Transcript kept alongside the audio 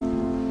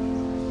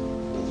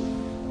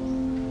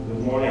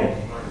Good morning.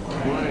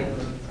 Good morning.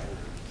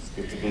 It's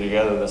good to be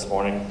together this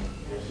morning.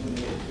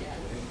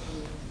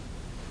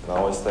 And I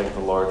always thank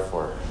the Lord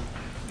for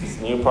His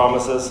new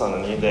promises on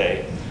a new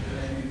day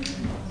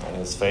and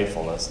His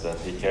faithfulness that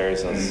He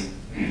carries us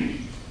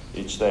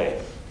each day.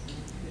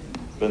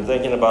 Been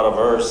thinking about a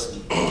verse.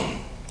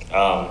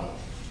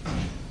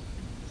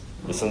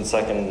 It's in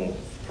 2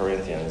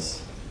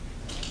 Corinthians.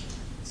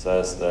 It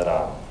says that,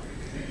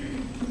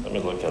 let me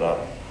look it up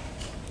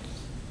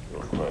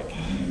real quick.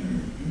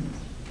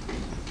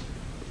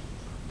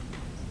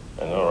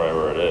 I know right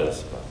where it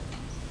is, but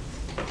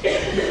 2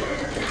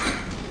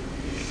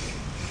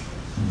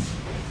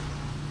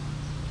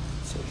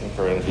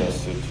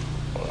 Corinthians 2.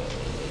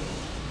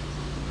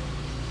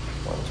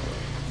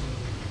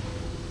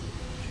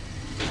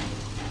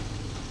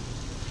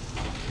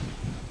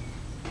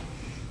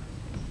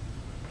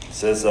 It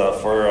says,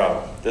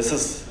 this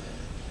is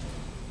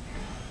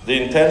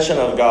the intention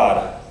of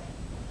God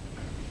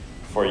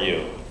for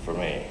you, for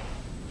me. It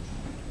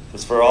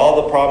says, for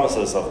all the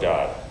promises of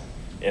God,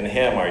 in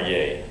Him are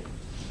yea,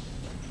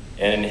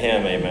 and in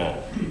Him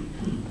amen,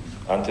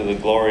 unto the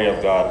glory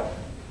of God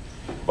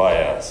by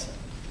us.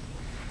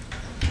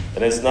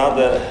 And it's not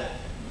that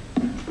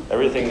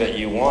everything that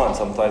you want,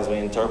 sometimes we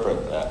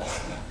interpret that.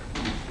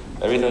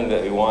 Everything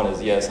that we want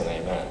is yes and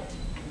amen.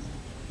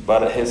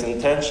 But His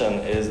intention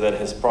is that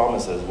His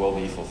promises will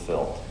be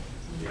fulfilled.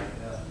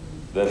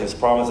 That His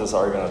promises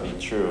are going to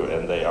be true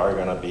and they are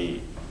going to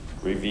be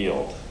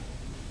revealed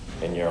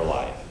in your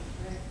life.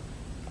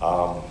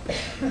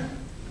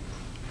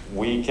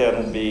 We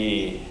can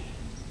be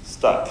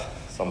stuck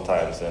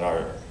sometimes in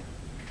our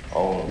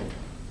own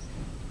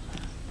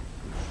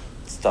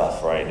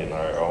stuff, right? In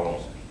our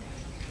own,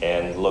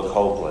 and look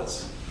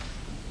hopeless.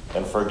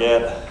 And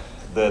forget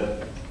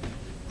that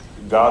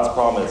God's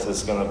promise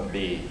is going to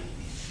be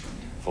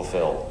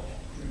fulfilled,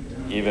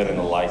 even in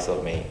the lives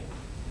of me,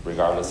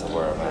 regardless of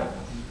where I'm at.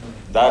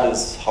 That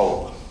is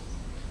hope,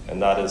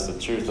 and that is the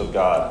truth of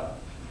God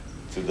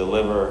to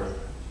deliver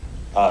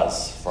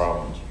us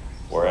from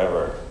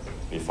wherever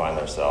we find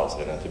ourselves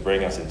in, and to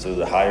bring us into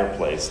the higher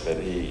place that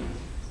He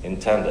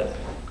intended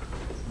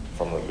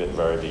from the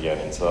very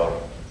beginning.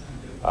 So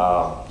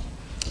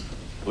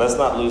let's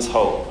not lose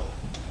hope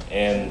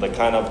in the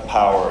kind of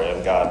power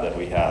in God that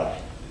we have,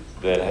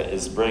 that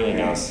is bringing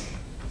us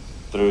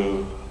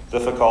through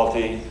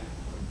difficulty,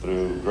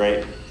 through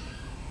great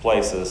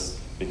places,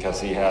 because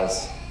He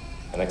has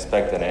an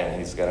expected end.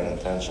 He's got an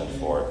intention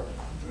for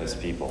His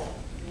people.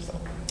 So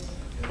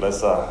let's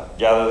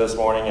gather this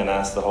morning and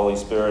ask the Holy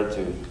Spirit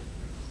to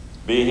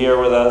be here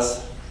with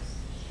us.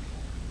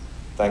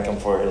 Thank Him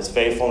for His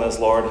faithfulness,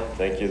 Lord.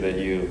 Thank You that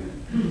you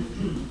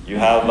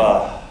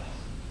have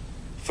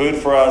food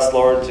for us,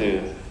 Lord,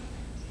 to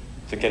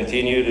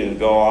continue to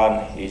go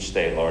on each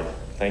day, Lord.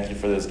 Thank You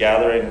for this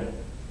gathering.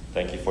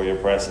 Thank You for Your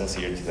presence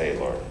here today,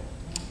 Lord.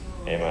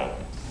 Amen.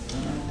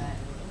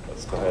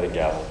 Let's go ahead and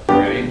gather.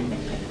 Ready?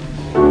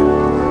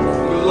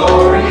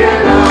 Glory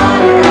and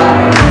honor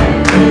are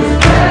in His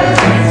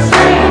presence,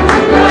 strength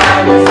and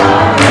gladness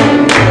are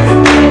in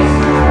His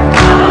place.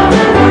 Come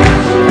and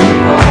worship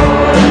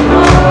more and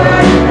more,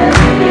 and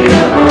be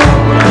alone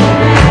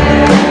again.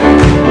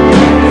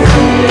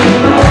 Sing,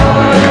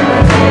 Lord, and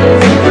the hills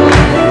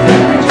rejoice,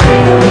 and the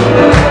trees of the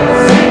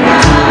earth sing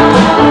out.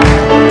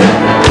 The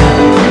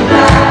heavens are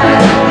glad,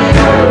 and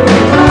the earth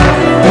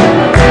rejoices, and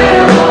the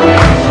veil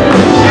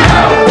nations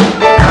shout.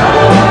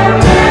 Our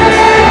King,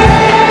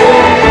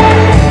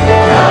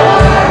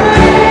 our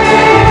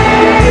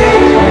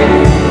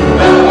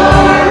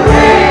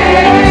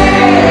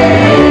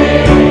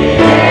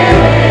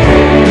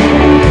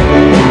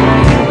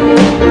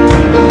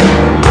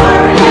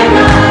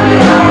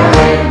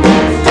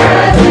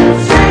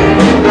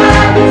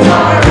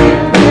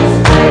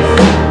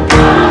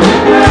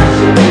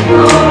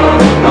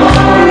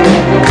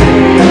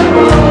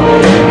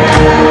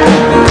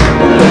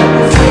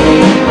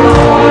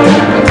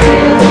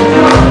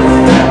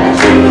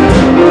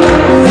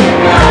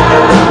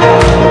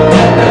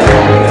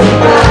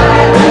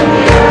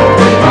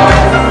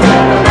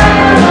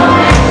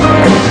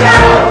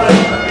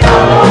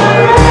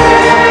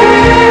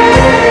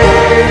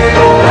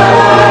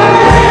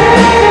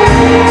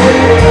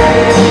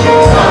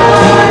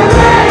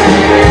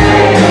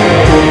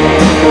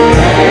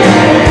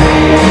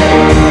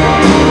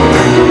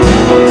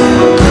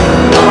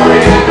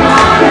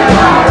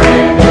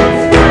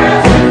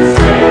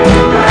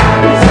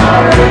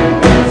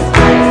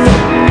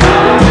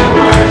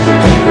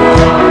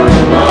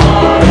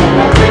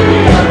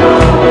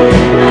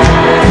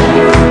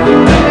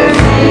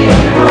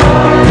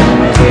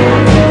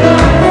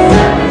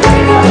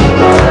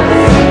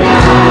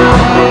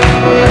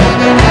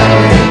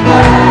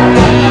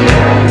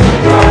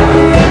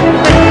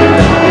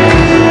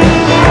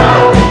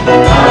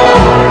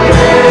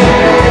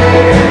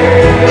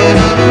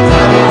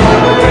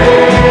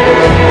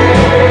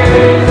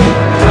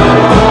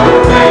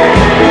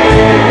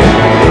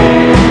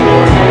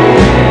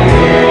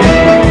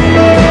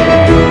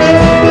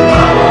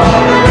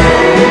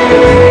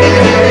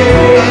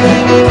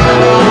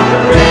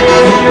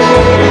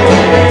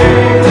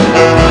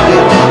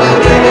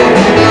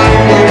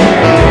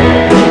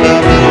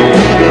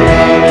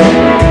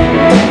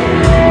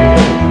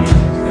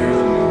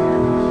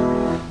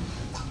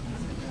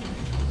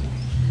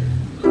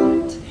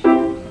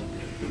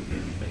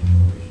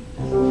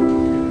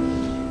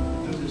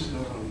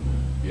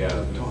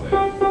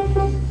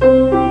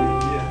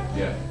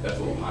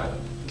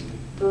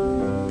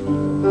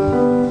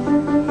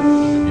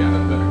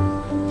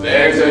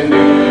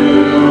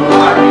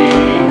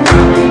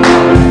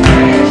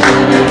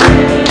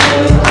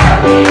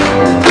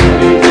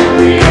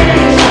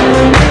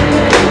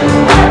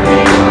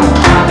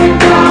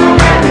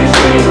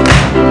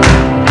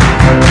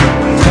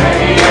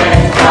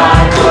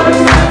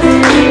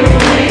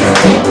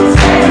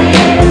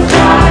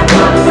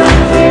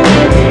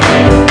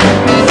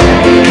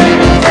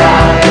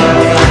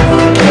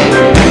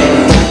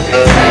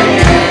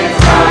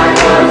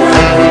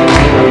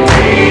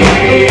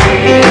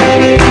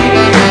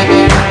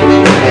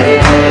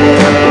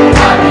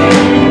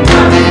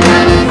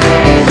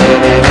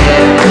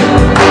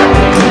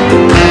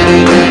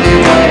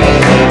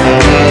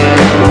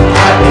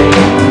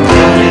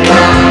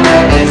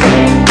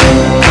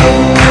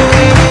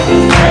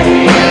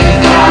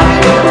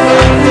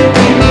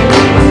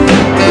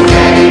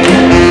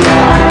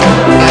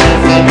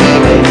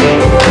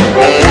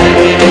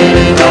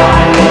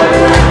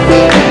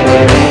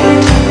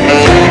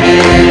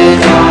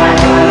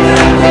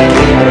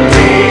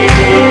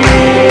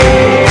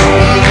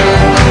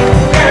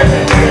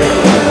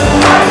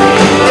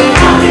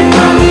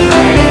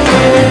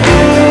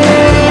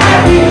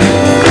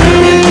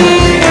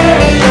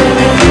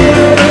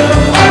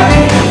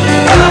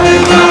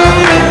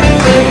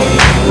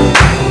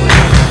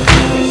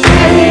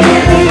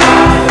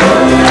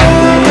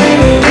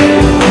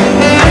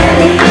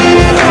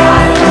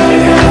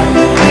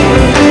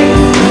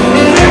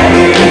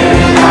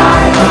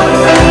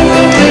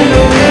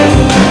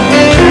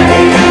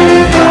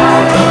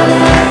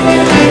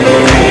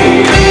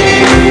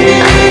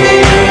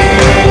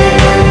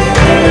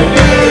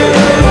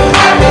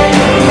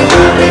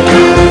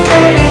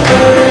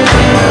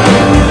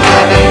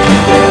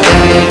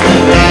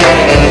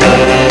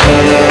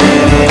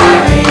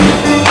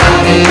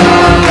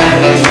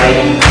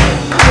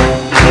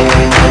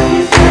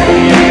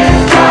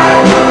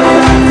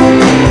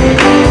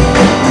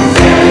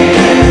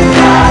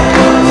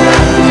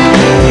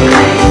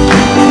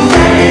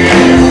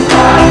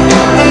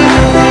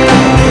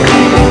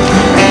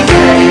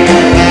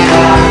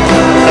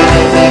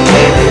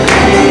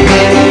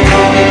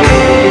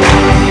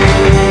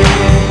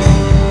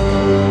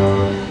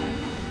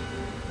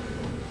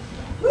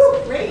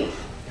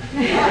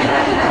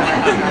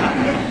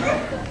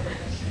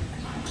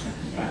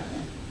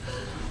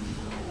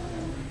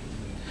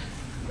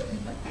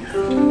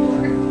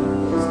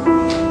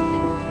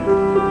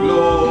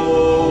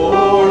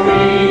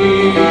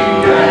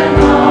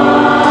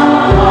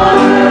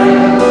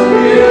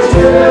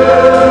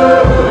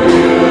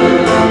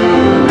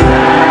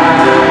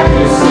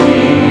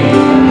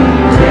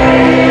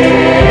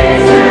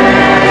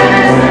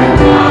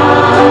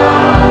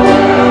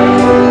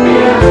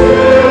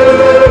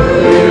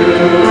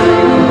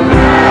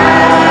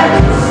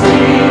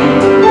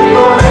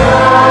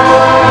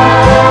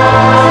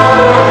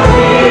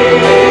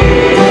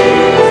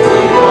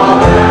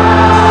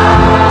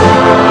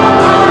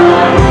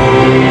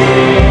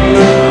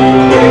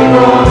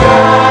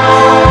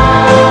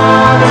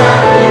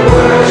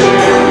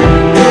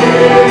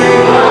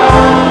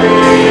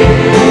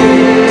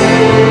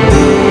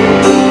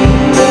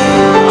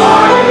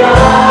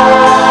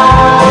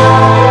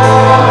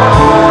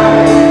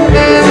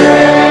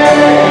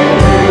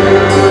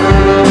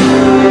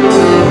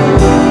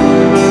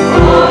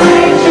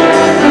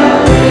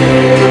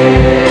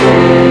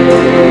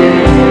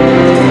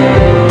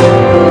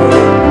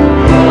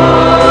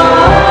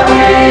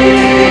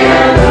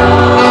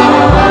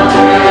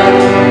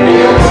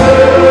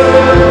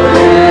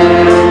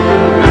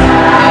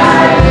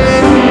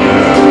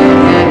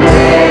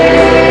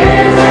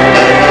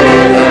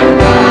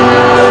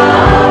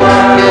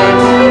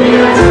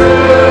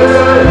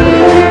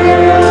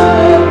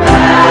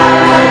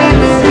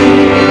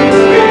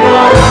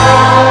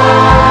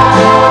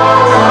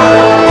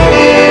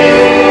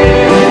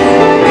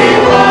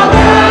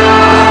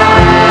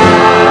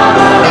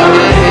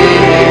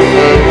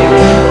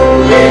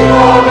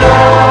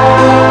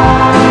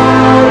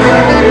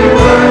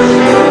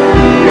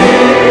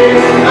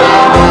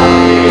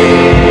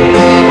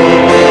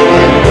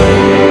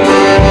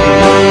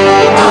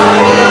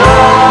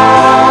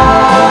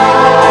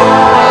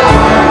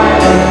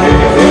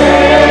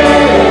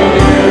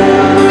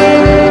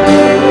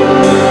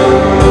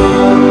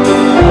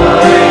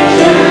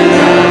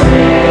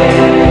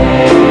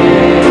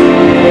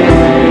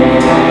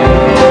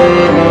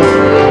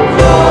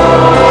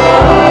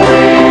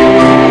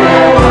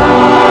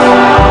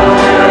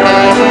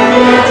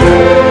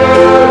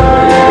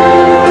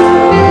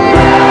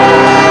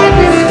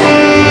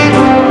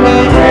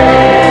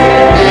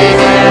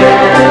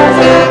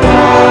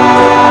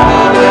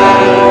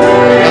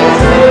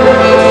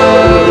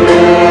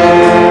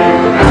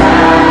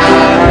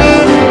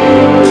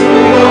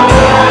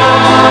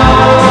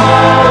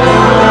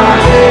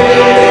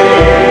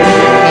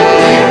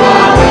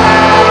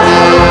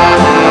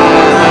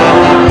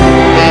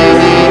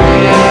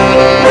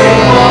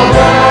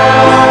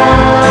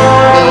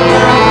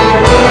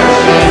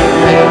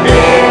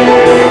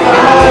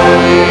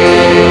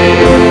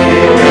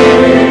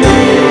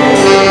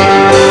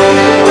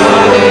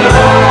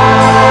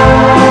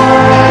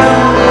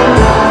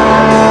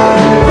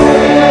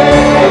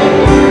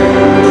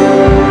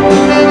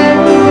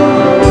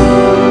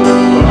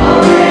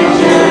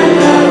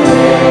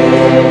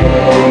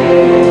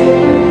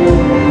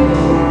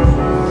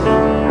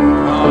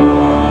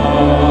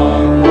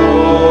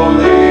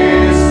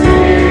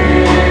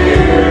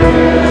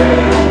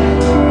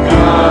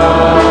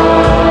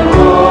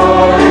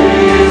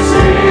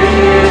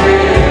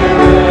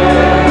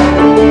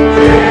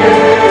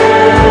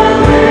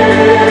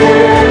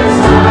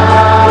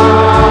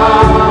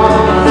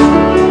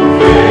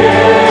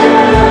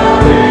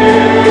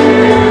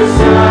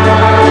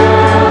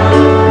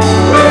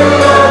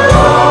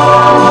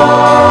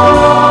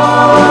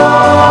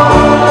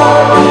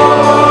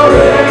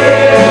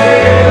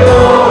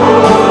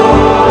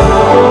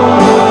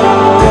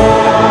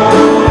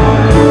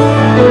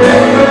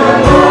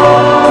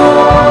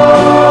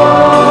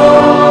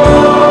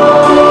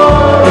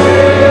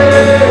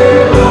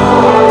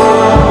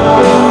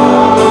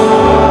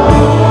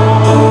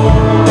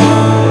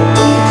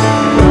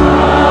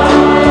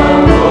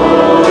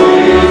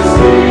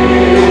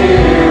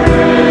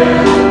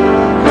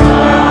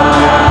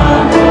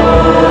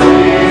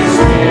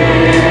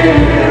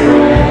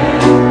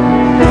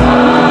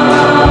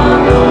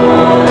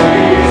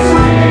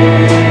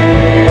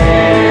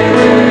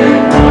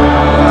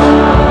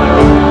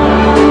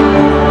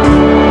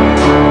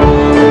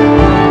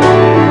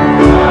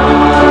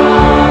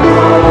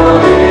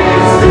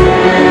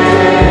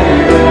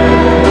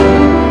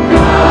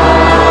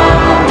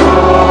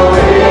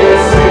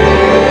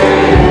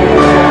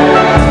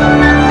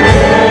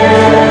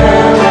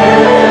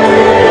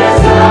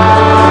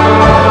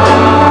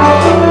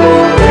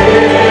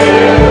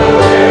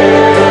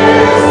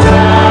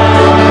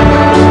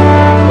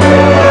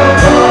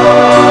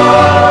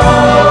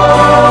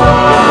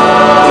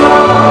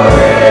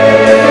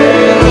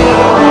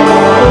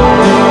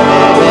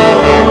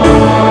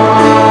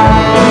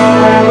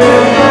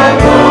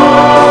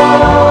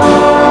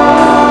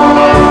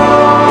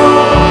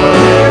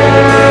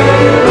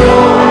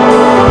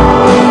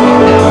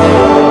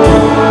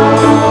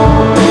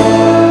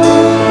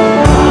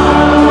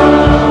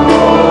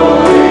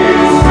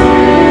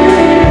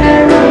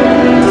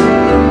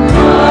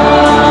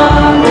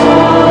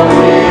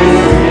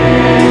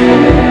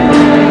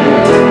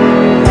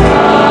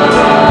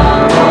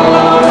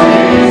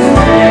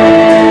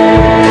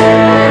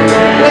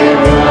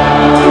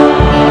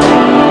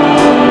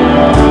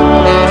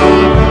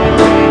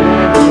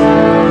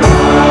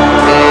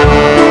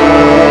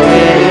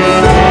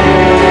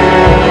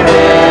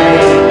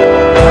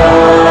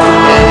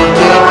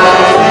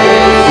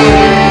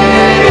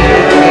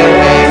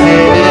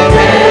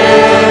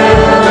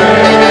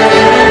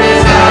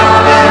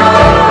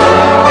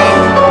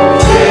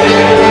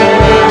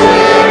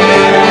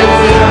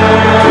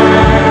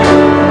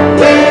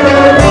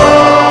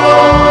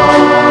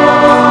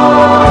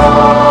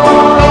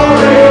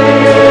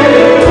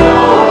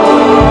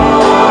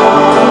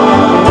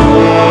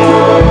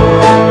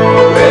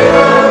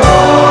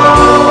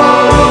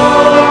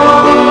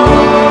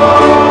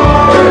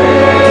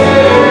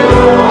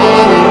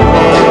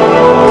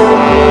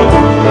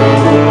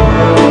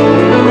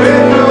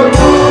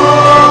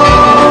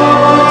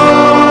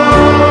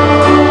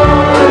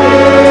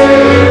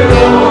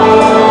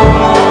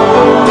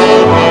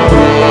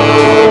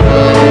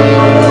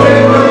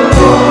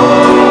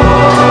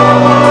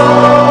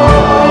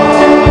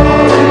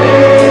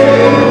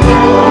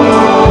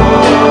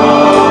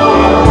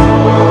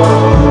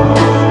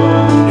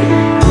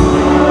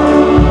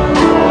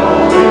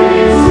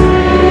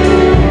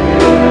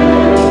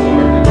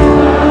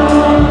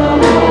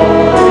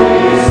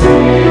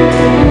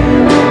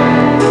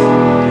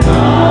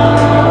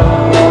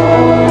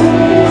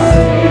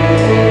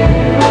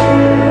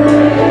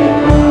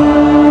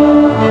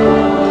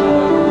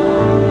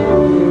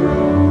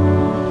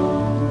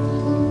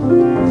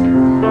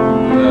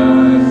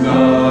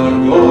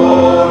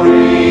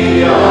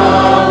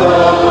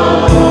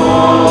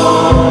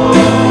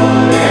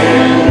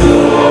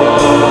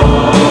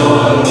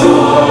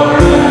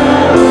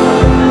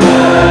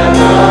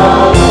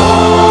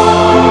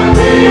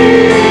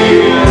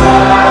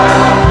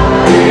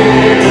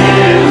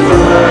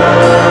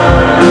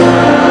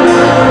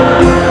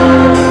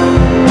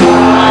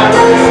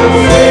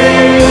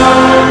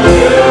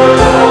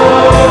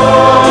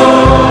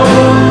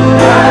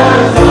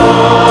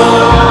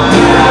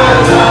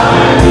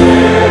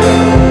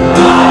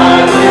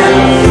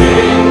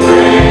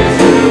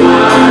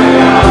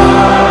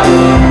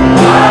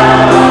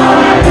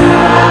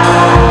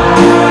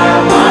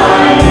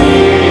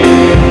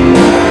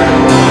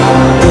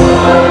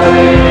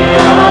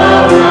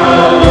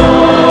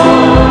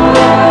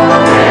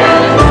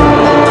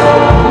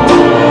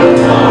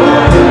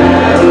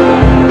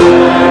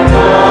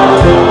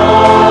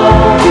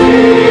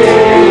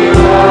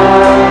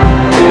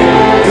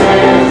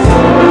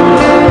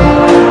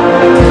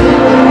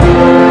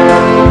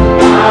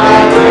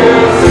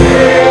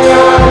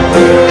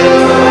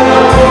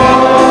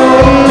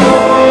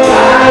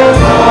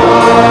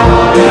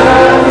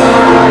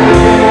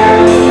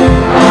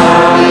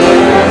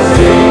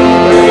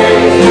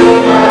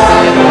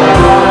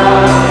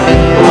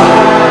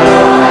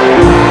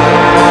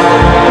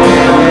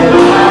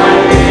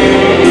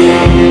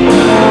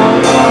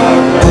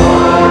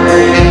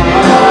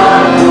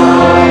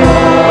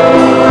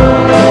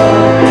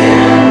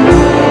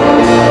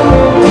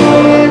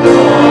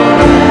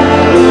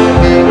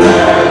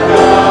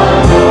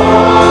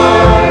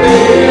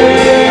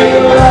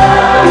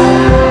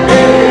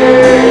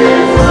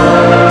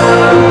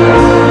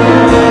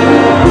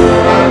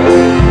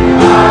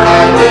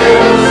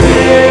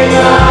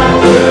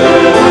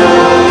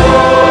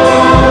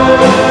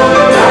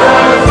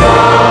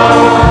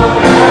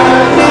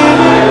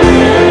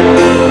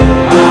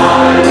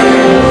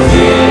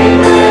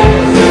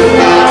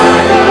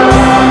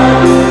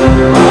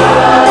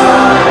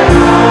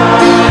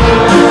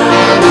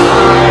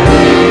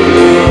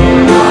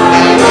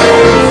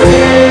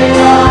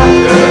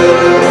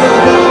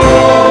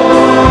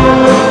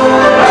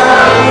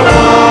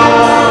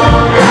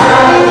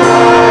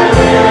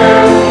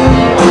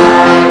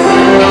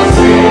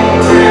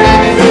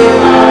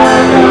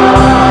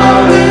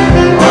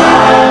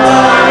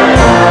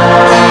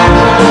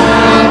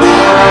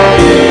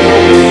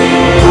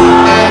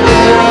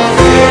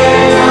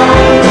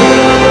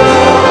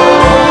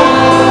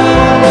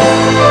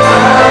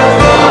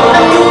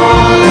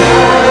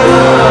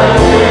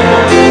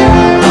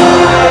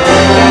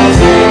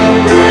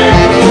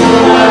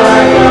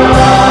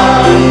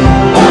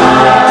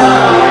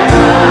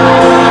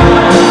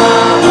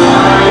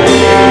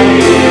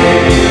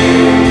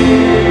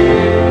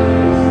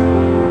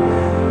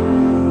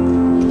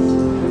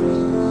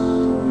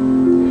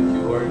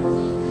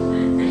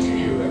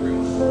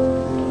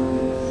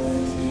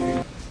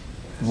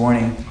Good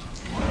morning.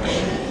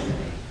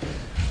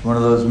 One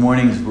of those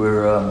mornings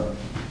where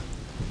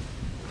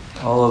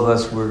all of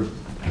us were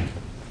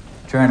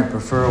trying to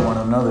prefer one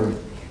another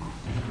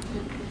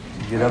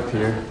to get up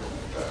here.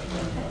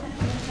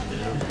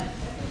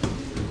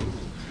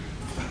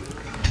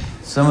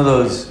 Some of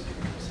those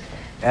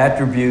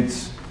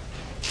attributes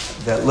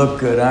that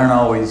look good aren't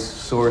always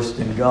sourced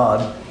in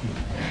God.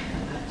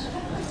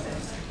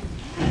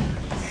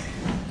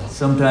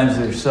 Sometimes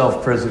they're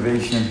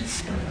self-preservation,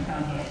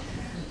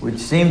 which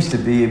seems to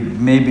be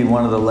maybe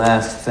one of the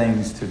last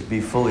things to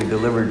be fully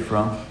delivered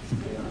from.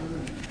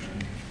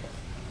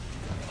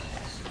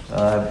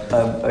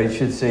 I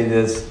should say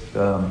this.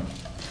 The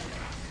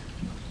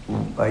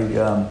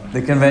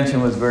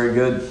convention was very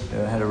good.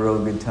 I had a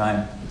real good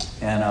time.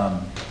 And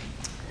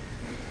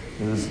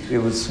it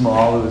was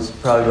small. It was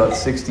probably about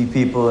 60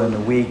 people in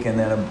the week, and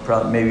then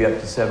probably maybe up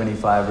to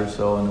 75 or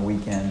so on the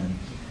weekend.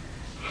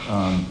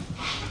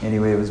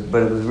 Anyway, it was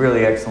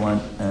really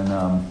excellent. And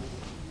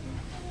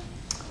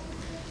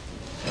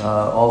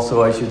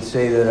also, I should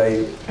say that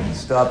I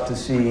stopped to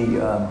see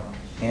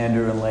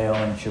Andrew and Leo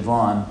and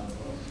Siobhan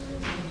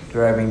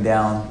driving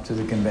down to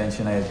the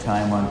convention. I had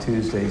time on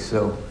Tuesday,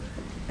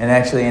 and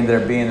actually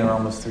ended up being there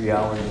almost 3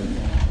 hours.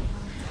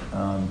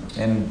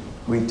 And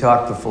we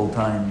talked the full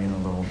time,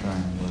 the whole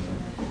time.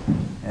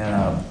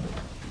 And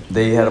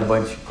they had a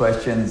bunch of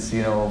questions,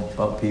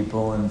 about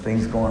people and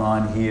things going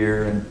on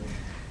here,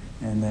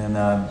 and then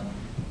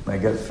I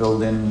got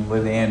filled in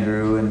with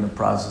Andrew and the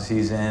process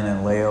he's in,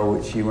 and Leo,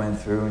 which she went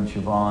through, and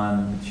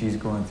Siobhan, which she's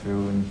going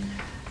through, and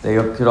they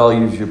could all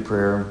use your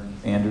prayer.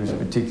 Andrew's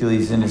particularly,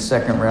 he's in his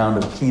second round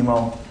of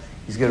chemo.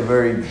 He's got a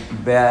very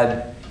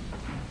bad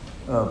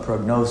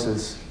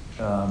prognosis,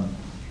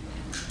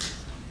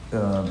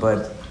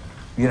 but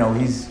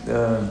he's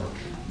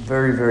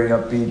very, very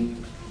upbeat,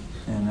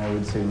 and I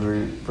would say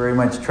very, very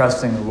much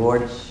trusting the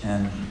Lord,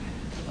 and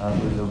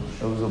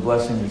it was a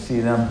blessing to see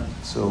them.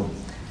 So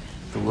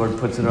the Lord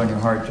puts it on your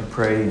heart to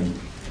pray, and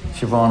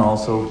Siobhan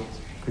also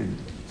could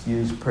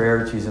use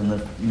prayer. She's in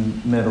the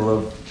middle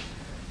of,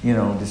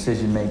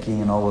 decision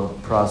making and all the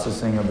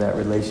processing of that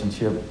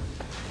relationship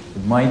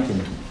with Mike.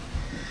 And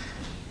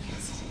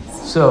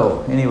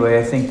so anyway,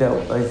 I think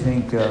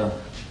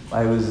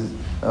I was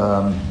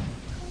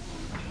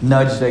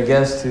nudged, I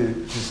guess,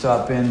 to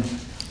stop in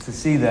to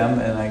see them,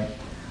 and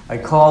I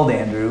called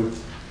Andrew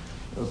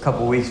a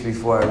couple weeks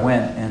before I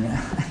went, and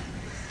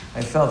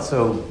I felt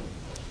so.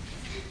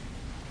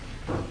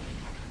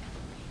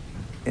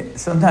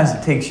 Sometimes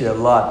it takes you a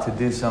lot to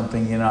do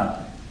something you're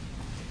not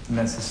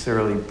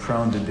necessarily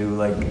prone to do.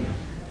 Like,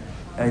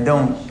 I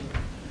don't,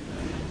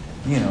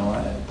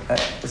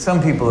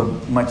 some people are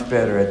much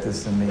better at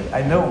this than me.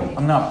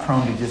 I'm not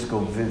prone to just go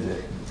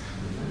visit.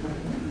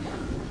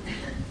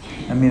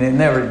 I mean, it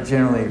never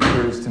generally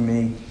occurs to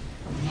me.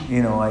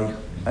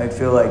 I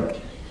feel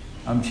like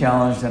I'm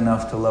challenged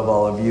enough to love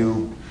all of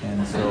you,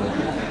 and so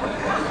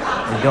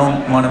I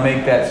don't want to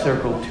make that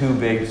circle too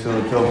big so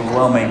it's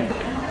overwhelming.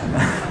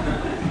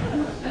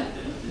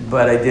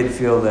 But I did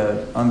feel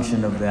the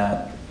unction of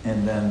that,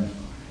 and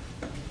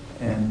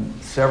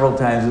several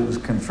times it was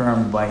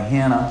confirmed by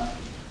Hannah.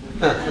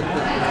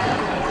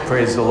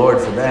 Praise the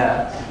Lord for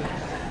that.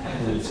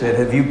 It said,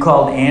 "Have you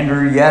called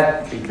Andrew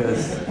yet?"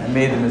 Because I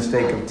made the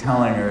mistake of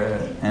telling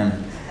her. And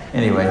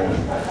anyway,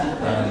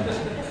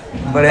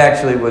 but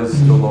actually it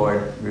was the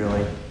Lord,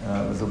 really.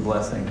 It was a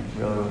blessing.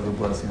 Really, it was a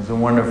blessing. It was a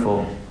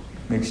wonderful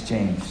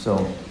exchange.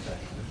 So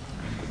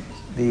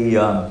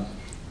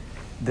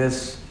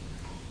this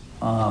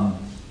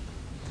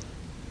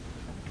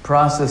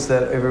process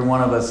that every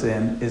one of us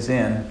is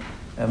in,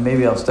 and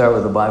maybe I'll start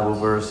with a Bible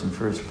verse in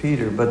 1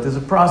 Peter, but there's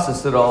a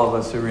process that all of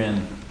us are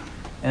in.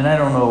 And I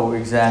don't know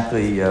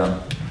exactly, I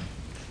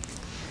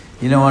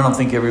don't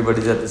think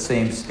everybody's at the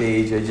same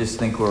stage. I just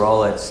think we're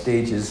all at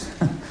stages.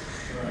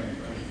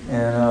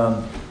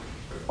 And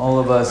all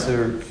of us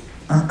are,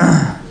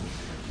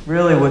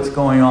 really what's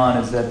going on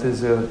is that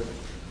there's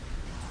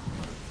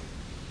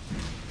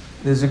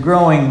a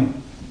growing,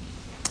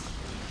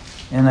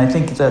 and I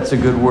think that's a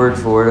good word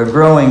for it, a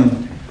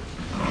growing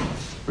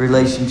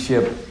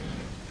relationship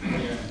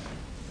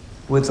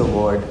with the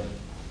Lord.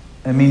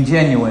 I mean,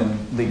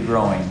 genuinely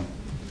growing.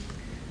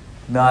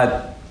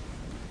 Not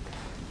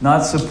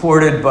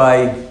supported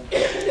by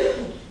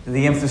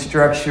the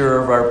infrastructure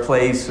of our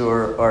place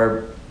or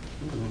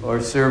our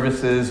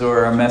services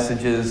or our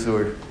messages,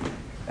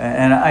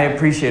 and I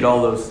appreciate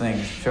all those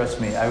things.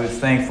 Trust me, I was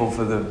thankful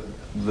for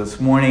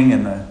this morning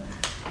and the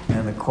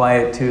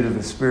quietude of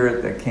the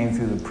Spirit that came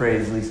through the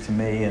praise, at least to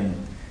me, and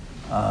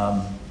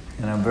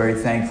I'm very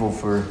thankful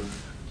for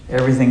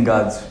everything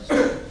God's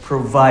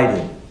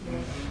provided.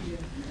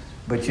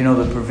 But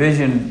the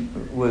provision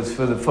was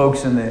for the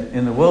folks in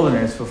the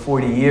wilderness for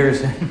 40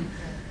 years.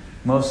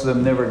 Most of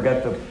them never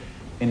got the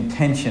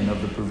intention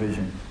of the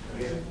provision.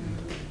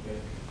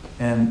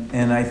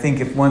 And I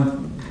think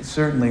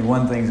certainly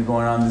one thing's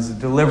going on, there's a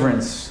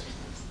deliverance,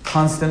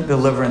 constant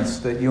deliverance,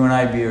 that you and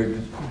I are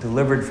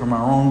delivered from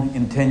our own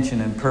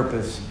intention and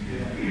purpose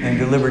and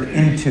delivered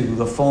into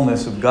the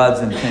fullness of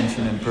God's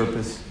intention and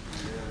purpose.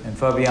 And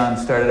Fabian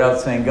started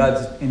out saying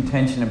God's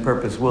intention and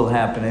purpose will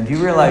happen. And do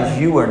you realize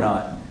you are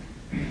not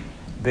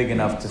big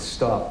enough to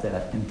stop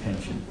that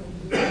intention?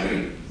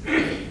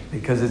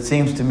 Because it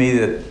seems to me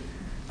that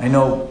I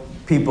know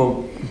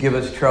people give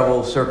us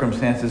trouble,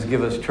 circumstances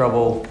give us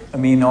trouble. I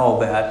mean, all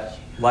that.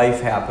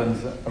 Life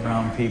happens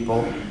around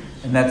people.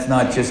 And that's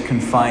not just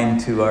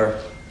confined to our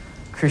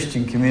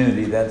Christian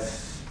community.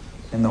 That's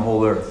in the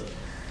whole earth.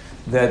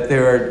 That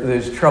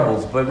there's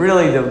troubles. But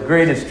really the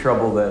greatest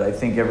trouble that I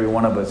think every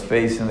one of us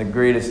face and the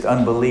greatest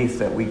unbelief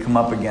that we come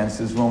up against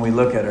is when we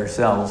look at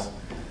ourselves.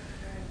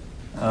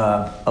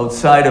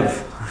 Outside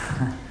of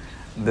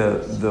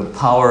the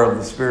power of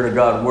the Spirit of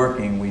God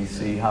working, we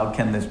see, how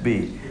can this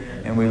be?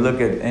 And we look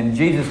at, and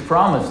Jesus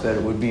promised that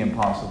it would be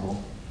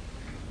impossible.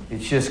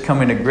 It's just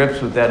coming to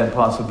grips with that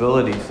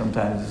impossibility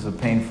sometimes is a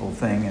painful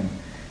thing.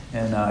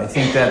 And I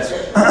think that's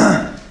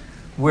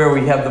where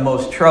we have the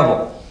most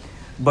trouble.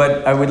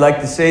 But I would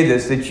like to say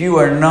this, that you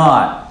are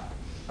not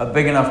a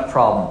big enough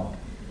problem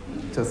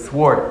to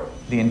thwart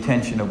the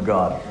intention of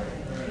God.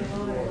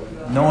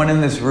 No one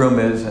in this room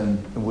is,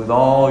 and with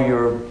all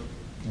your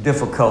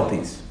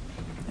difficulties.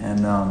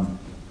 And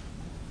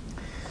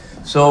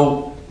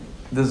so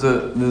there's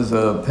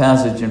a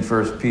passage in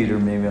 1 Peter,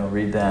 maybe I'll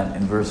read that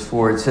in verse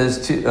 4. It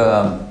says,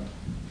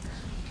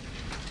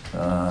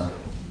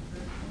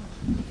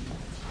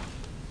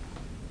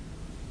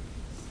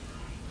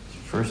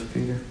 1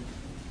 Peter?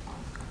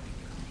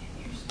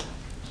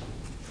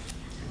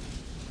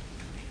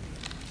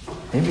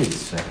 Maybe it's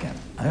second.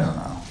 I don't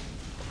know.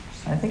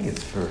 I think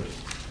it's first.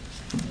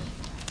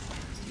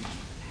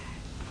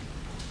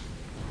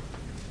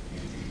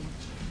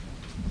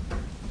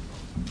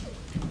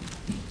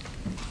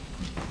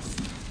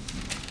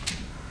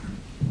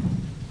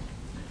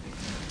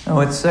 Oh,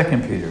 it's 2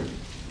 Peter.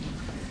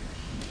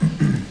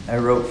 I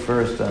wrote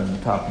first on the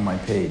top of my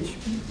page.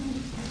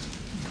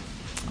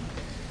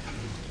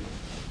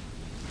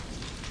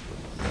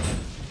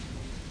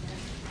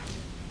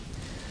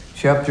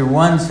 Chapter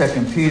 1,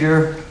 2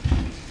 Peter.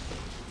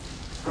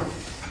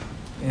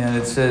 And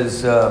it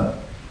says,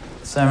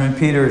 Simon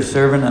Peter, a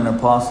servant and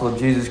apostle of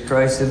Jesus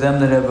Christ, to them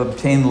that have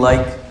obtained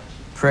like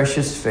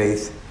precious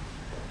faith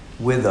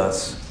with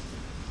us.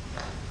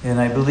 And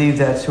I believe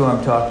that's who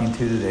I'm talking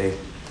to today.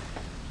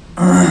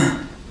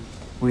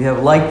 We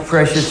have like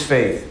precious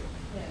faith.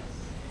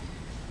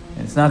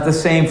 It's not the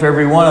same for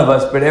every one of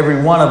us, but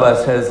every one of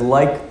us has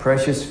like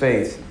precious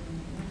faith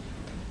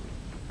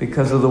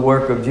because of the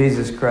work of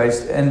Jesus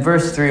Christ. And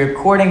verse 3,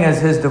 according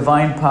as his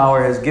divine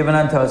power has given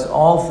unto us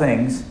all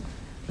things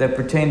that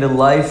pertain to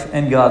life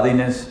and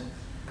godliness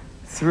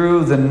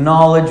through the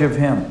knowledge of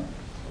him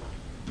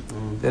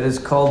that has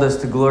called us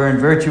to glory and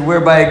virtue,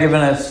 whereby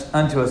given us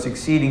unto us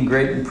exceeding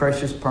great and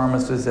precious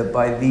promises, that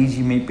by these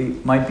you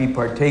might be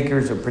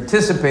partakers or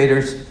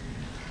participators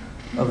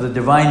of the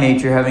divine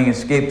nature, having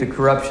escaped the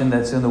corruption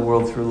that's in the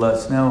world through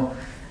lust. Now,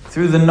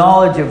 through the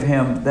knowledge of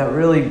him, that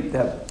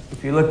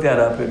if you look that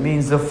up, it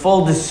means the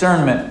full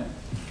discernment,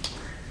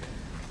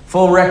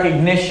 full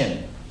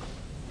recognition.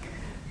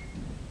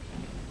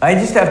 I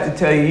just have to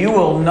tell you, you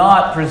will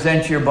not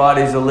present your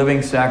body as a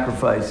living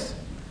sacrifice,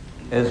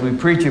 as we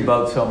preach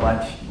about so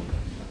much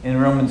in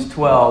Romans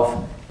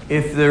 12,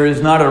 if there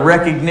is not a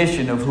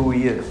recognition of who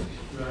he is.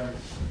 Right.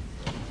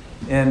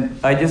 And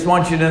I just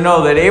want you to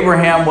know that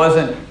Abraham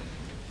wasn't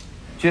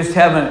just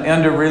having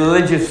under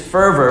religious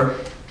fervor.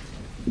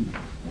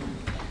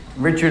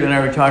 Richard and I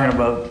were talking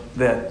about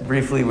that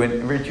briefly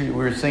when we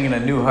were singing A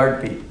New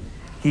Heartbeat.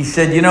 He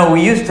said,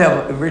 we used to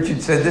have,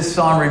 Richard said, this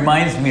song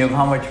reminds me of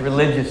how much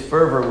religious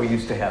fervor we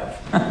used to have.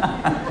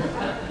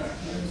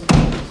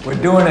 We're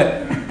doing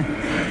it.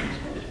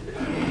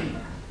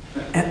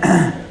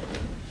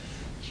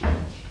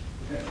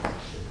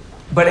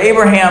 But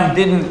Abraham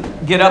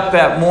didn't get up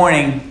that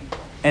morning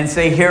and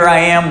say, here I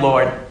am,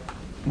 Lord,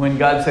 when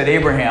God said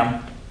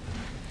Abraham,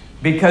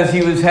 because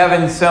he was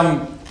having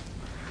some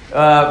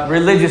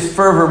religious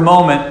fervor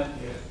moment.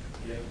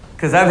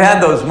 Because I've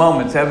had those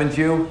moments, haven't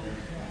you?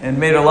 And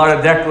made a lot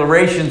of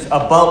declarations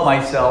about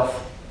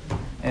myself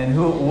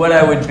and what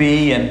I would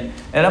be. And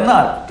I'm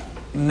not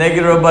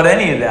negative about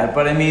any of that,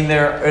 but I mean,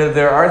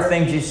 there are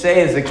things you say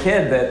as a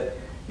kid that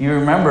you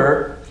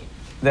remember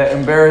that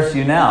embarrass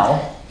you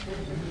now,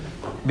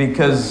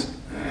 because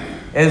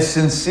as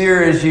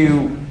sincere as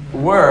you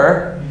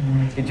were,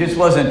 it just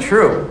wasn't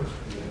true.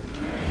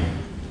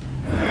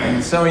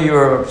 And some of you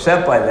are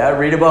upset by that.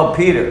 Read about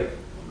Peter.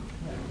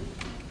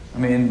 I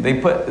mean,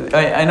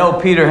 I know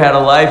Peter had a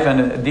life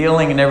and a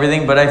dealing and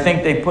everything, but I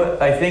think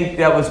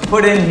that was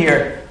put in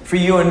here for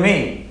you and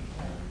me.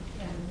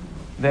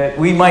 That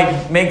we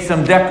might make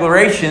some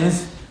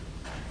declarations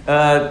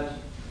that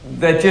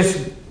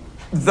just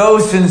though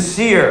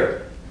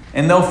sincere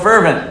and though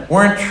fervent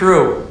weren't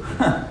true.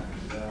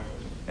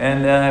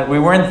 And we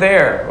weren't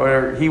there,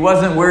 or he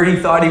wasn't where he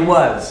thought he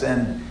was.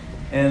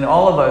 And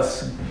all of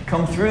us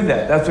come through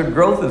that. That's what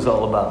growth is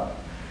all about.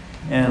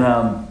 And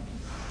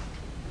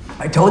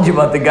I told you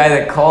about the guy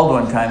that called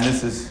one time.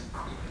 This is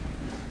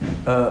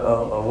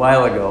a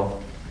while ago.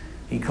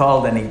 He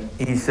called and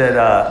he said,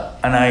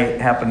 and I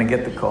happened to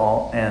get the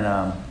call,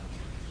 and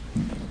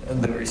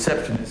the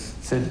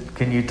receptionist said,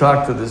 "Can you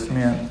talk to this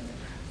man?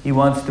 He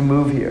wants to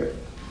move here."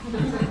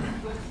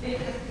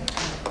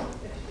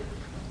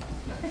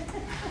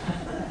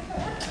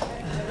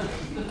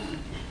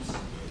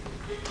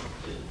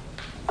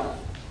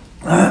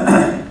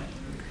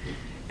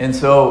 And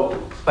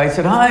so I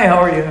said, "Hi, how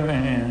are you?"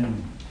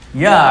 And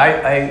yeah,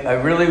 I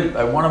really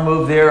want to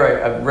move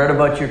there. I've read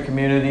about your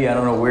community. I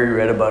don't know where he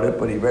read about it,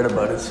 but he read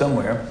about it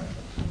somewhere.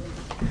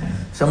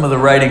 Some of the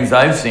writings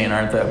I've seen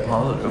aren't that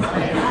positive.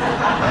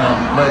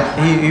 But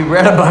he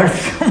read about it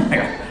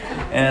somewhere.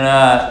 And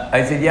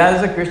I said, "Yeah,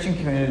 there's a Christian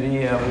community.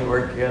 We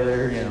work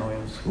together, we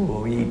have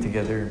school, we eat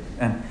together."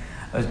 And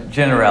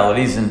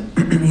generalities. And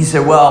he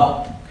said,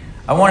 "Well,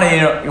 I want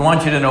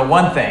you to know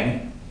one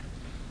thing,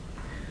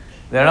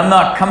 that I'm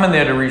not coming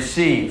there to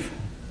receive.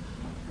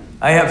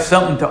 I have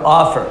something to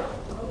offer."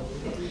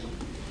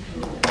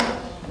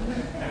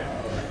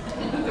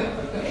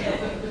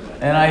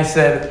 And I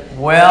said,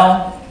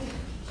 "Well,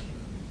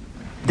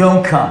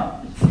 don't come."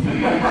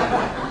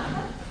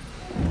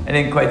 I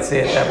didn't quite say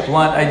it that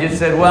blunt. I just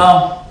said,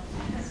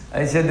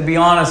 to be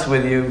honest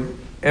with you,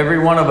 every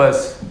one of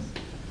us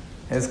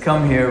has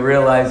come here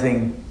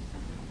realizing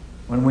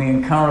when we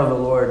encounter the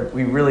Lord,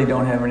 we really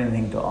don't have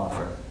anything to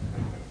offer.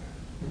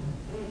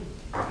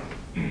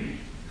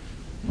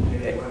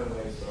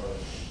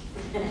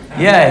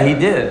 Yeah, he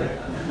did.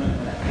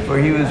 For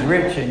he was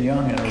rich and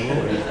young and a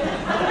Lord.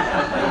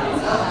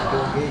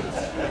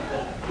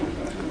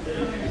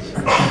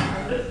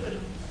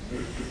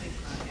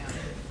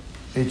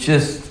 It's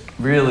just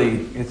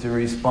really, it's a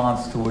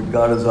response to what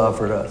God has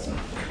offered us.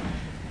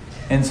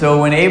 And so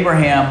when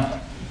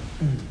Abraham,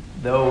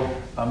 though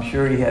I'm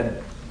sure he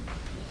had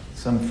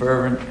some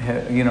fervent,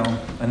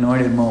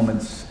 anointed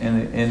moments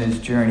in his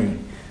journey,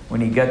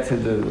 when he got to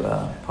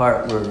the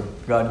part where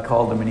God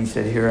called him and he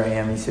said, "Here I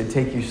am," he said,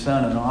 "Take your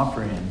son and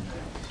offer him."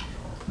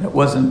 That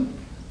was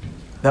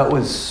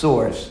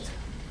sourced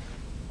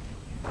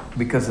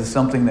because of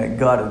something that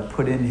God had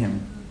put in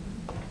him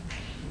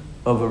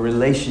of a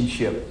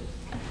relationship.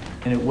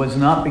 And it was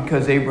not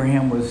because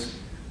Abraham was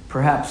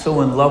perhaps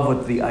so in love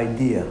with the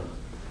idea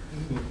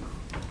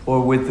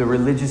or with the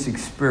religious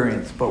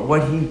experience, but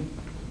what he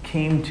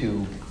came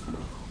to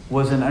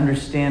was an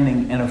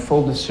understanding and a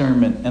full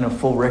discernment and a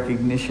full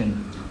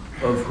recognition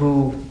of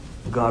who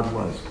God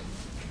was.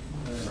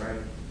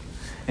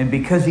 And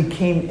because he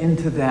came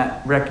into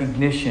that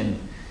recognition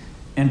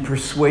and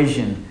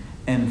persuasion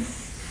and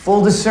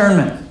full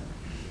discernment,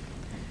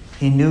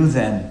 he knew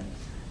then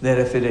that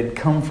if it had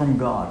come from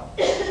God,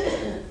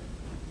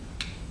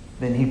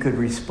 then he could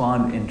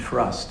respond in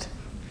trust.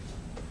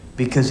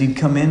 Because he'd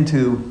come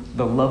into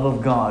the love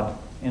of God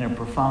in a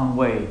profound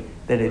way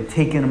that had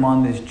taken him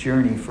on this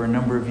journey for a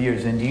number of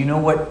years. And do you know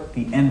what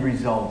the end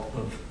result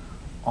of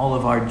all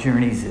of our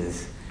journeys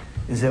is?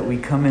 Is that we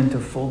come into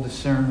full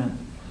discernment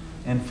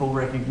and full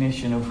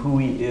recognition of who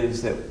he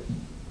is, that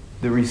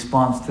the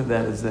response to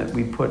that is that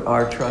we put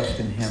our trust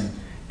in him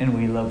and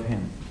we love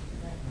him.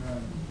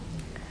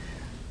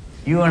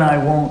 You and I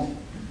won't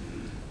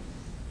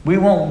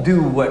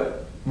do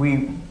what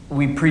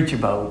we preach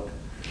about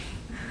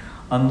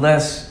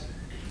unless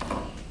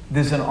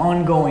there's an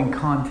ongoing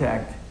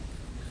contact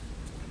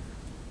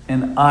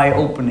and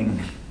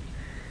eye-opening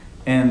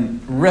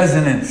and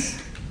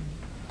resonance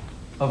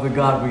of the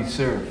God we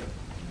serve.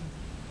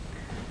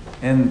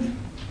 And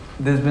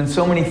there's been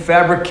so many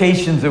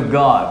fabrications of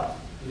God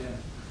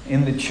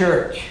in the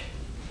church,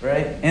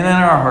 right? And in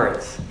our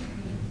hearts.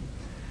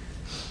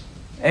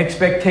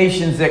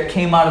 Expectations that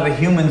came out of the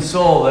human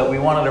soul that we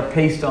wanted to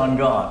paste on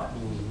God.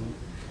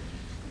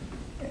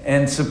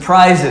 And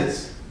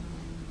surprises,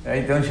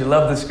 right? Don't you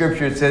love the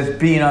scripture? It says,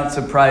 "Be not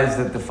surprised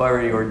at the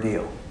fiery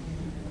ordeal."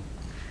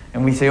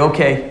 And we say,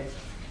 "Okay."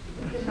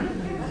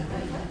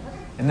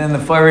 And then the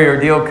fiery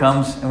ordeal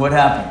comes, and what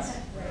happens?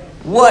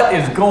 What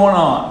is going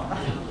on?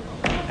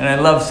 And I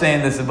love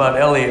saying this about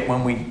Elliot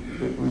when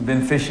we've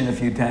been fishing a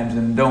few times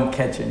and don't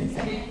catch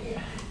anything.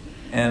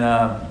 And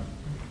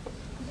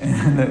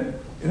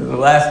the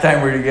last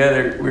time we were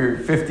together, we were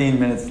 15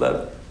 minutes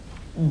left.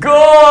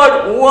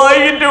 "God, why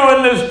are you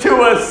doing this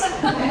to us?"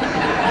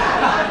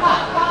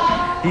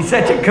 He's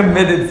such a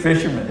committed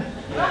fisherman.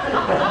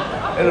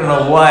 I don't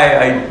know why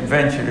I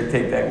venture to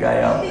take that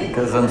guy out,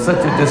 because I'm such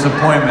a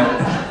disappointment.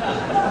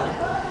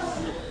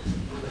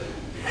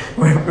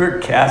 We're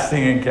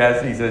casting and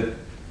casting. He said,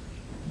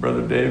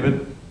 "Brother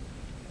David,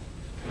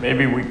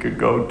 maybe we could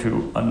go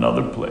to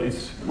another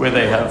place where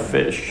they have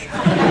fish."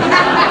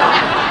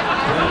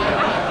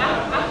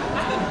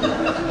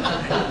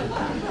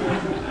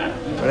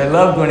 But I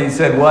loved when he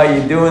said, "Why are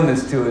you doing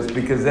this to us?"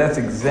 Because that's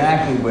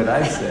exactly what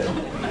I said.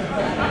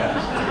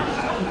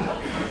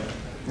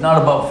 It's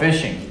not about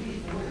fishing.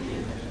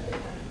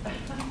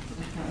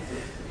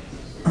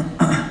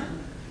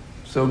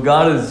 So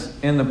God is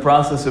in the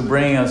process of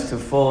bringing us to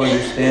full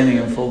understanding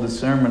and full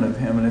discernment of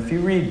him. And if you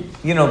read,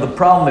 the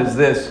problem is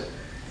this.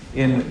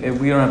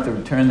 we don't have to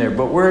return there,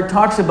 but where it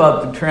talks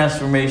about the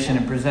transformation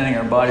and presenting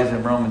our bodies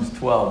in Romans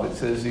 12, it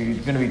says you're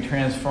going to be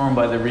transformed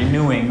by the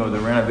renewing or the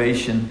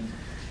renovation.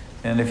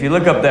 And if you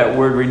look up that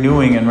word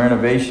renewing and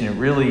renovation,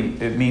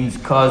 it means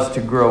cause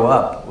to grow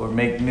up or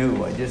make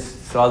new. I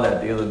just saw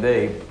that the other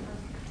day.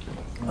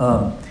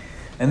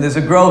 And there's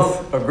a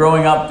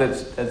growing up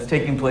that's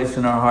taking place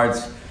in our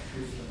hearts.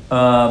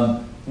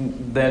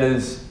 That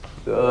is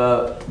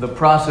the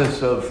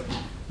process of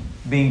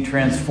being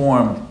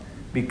transformed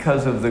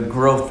because of the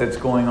growth that's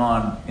going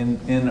on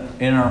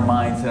in our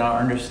minds and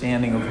our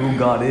understanding of who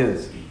God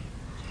is.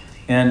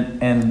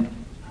 And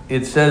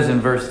it says in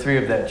verse 3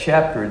 of that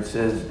chapter, it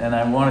says, and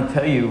I want to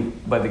tell you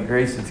by the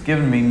grace that's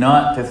given me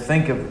not to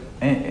think of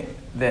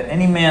that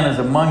any man is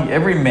among you,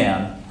 every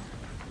man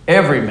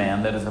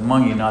that is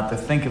among you, not to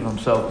think of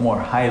himself more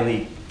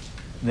highly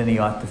than he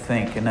ought to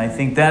think. And I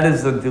think that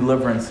is the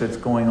deliverance that's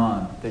going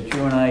on, that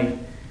you and I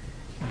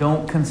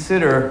don't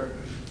consider,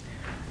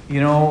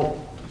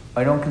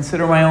 I don't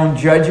consider my own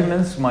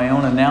judgments, my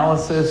own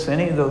analysis,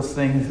 any of those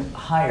things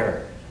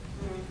higher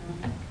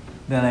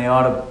than I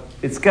ought to.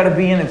 It's got to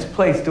be in its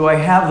place. Do I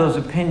have those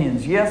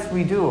opinions? Yes,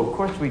 we do. Of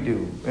course we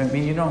do. I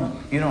mean, you don't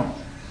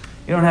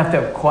have to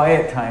have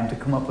quiet time to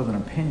come up with an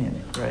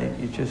opinion, right?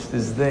 It just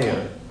is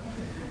there.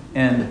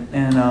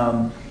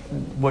 And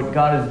what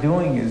God is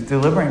doing is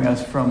delivering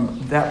us from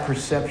that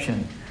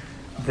perception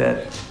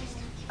that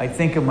I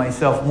think of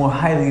myself more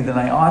highly than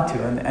I ought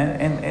to.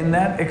 And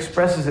that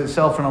expresses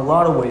itself in a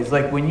lot of ways.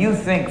 Like when you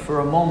think for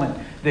a moment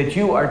that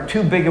you are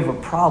too big of a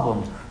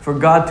problem for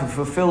God to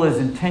fulfill His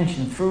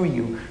intention through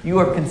you, you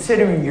are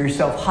considering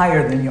yourself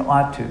higher than you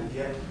ought to.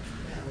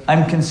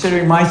 I'm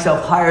considering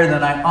myself higher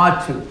than I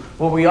ought to.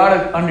 What we ought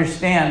to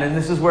understand, and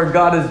this is where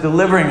God is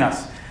delivering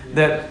us,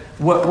 that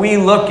what we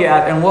look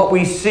at and what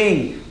we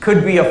see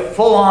could be a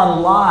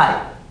full-on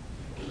lie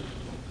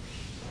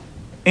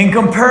in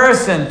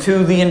comparison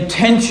to the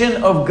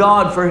intention of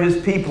God for His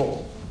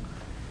people.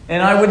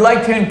 And I would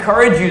like to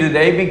encourage you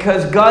today,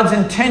 because God's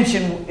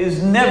intention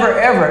is never,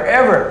 ever,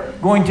 ever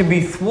going to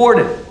be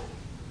thwarted.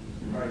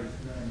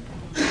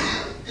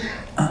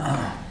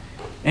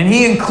 And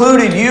He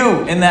included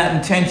you in that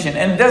intention.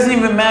 And it doesn't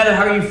even matter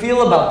how you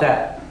feel about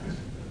that.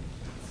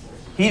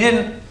 He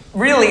didn't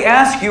really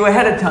ask you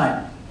ahead of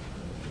time.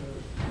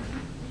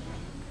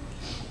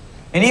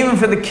 And even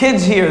for the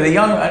kids here, the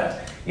young,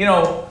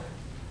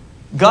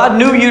 God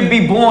knew you'd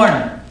be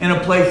born in a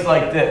place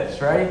like this,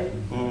 right?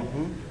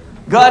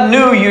 God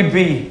knew you'd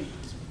be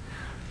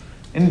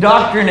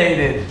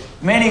indoctrinated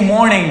many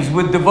mornings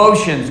with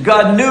devotions.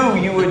 God knew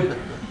you would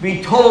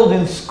be told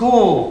in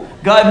school.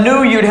 God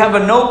knew you'd have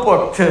a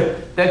notebook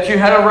that you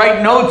had to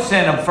write notes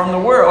in from the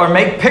Word, or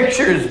make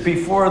pictures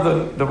before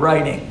the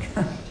writing,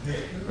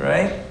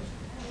 right?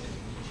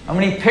 How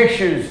many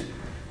pictures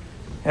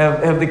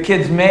have the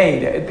kids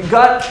made?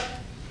 God,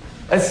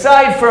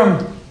 aside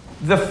from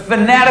the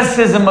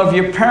fanaticism of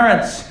your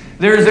parents,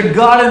 there's a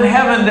God in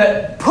heaven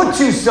that puts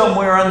you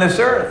somewhere on this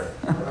earth.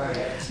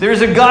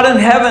 There's a God in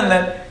heaven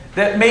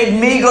that made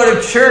me go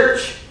to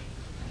church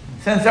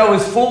since I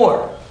was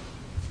 4.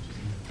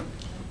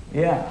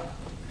 Yeah.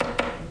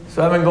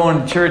 So I've been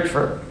going to church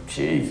for,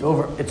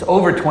 it's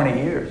over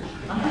 20 years.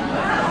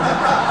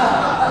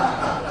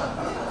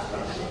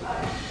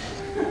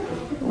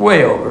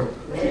 Way over.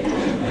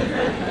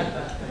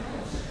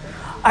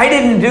 I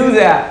didn't do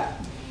that.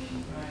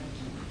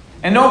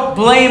 And don't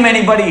blame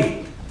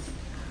anybody.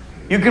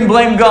 You can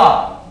blame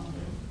God.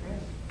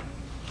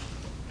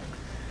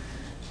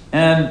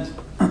 And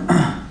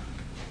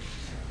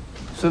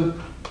so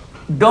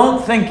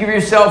don't think of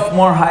yourself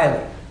more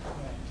highly.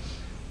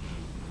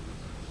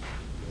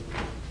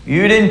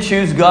 You didn't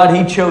choose God,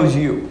 He chose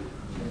you.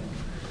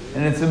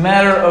 And it's a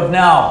matter of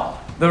now,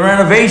 the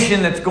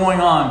renovation that's going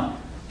on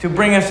to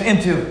bring us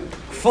into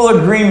full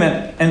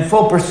agreement and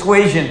full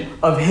persuasion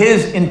of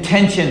His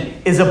intention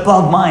is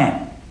above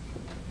mine.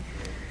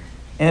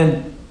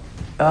 And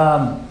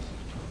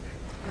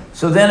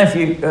so then if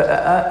you,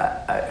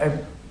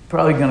 I'm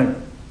probably going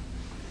to,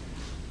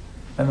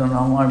 I don't know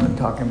how long I've been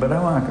talking, but I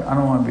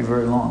don't want to be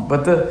very long.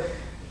 But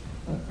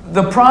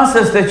the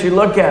process that you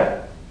look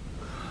at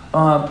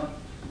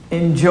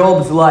in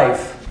Job's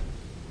life,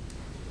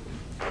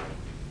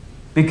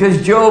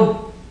 because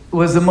Job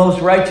was the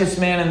most righteous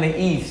man in the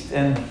East,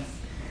 and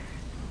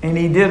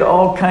he did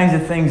all kinds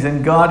of things,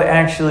 and God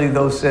actually,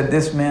 though, said,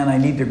 this man, I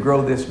need to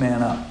grow this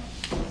man up.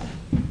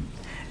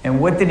 And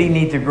what did He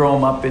need to grow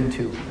him up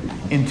into?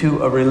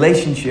 Into a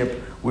relationship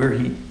where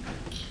he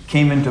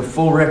came into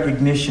full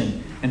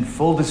recognition and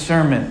full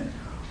discernment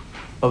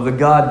of the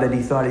God that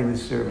he thought he was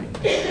serving.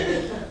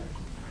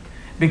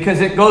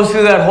 Because it goes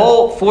through that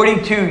whole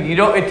 42.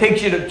 It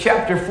takes you to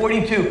chapter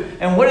 42.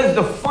 And what is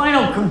the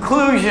final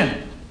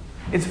conclusion?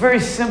 It's very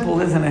simple,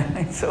 isn't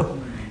it?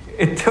 So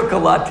it took a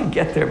lot to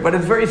get there, but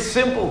it's very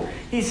simple.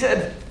 He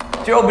said,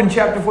 Job in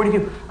chapter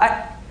 42,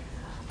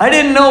 I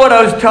didn't know what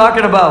I was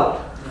talking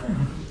about.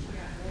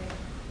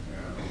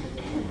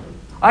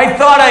 I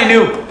thought I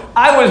knew.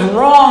 I was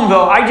wrong,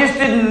 though. I just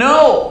didn't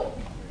know.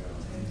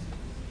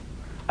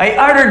 I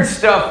uttered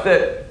stuff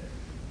that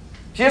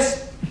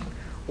just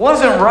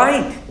wasn't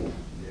right.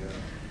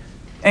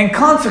 And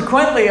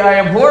consequently, I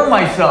abhor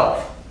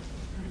myself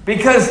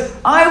because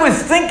I was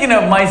thinking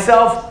of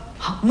myself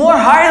more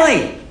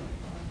highly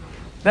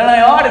than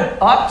I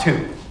ought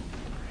to.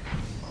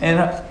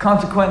 And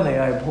consequently,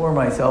 I abhor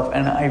myself,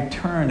 and I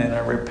turn and I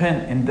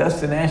repent in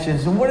dust and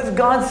ashes. And what does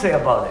God say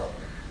about it?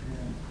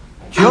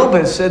 Job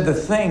has said the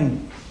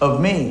thing of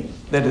me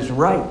that is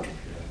right.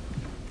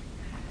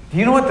 Do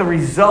you know what the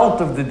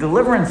result of the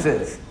deliverance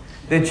is?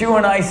 That you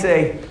and I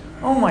say,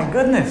 oh my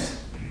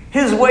goodness,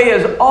 his way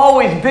has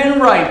always been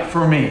right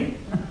for me.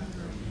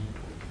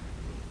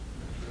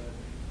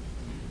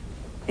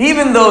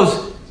 Even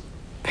those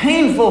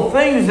painful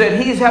things that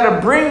he's had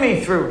to bring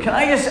me through.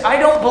 I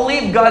don't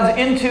believe God's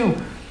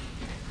into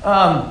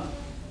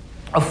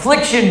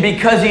affliction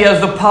because he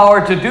has the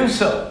power to do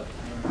so.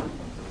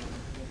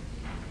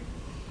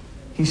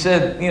 He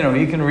said,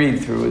 you can read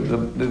through it,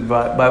 the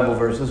Bible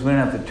verses. We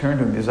don't have to turn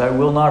to him because I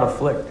will not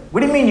afflict. What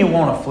do you mean you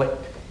won't afflict?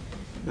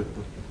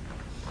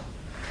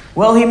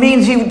 Well, he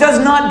means he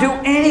does not do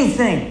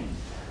anything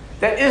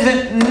that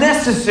isn't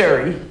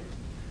necessary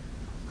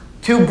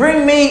to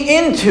bring me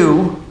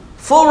into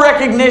full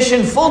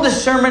recognition, full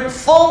discernment,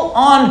 full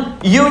on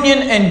union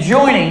and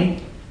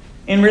joining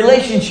in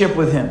relationship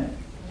with him.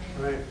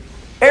 Right.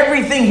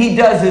 Everything he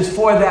does is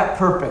for that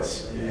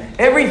purpose. Yeah.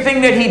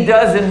 Everything that he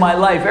does in my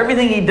life,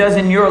 everything he does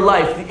in your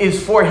life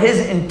is for his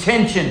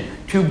intention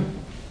to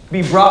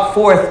be brought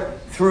forth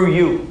through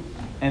you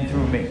and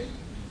through me.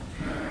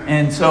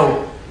 And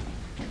so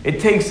it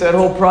takes that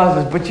whole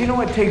process. But you know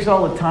what takes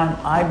all the time,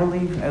 I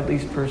believe, at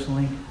least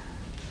personally?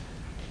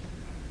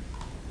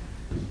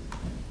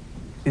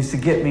 Is to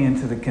get me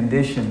into the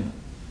condition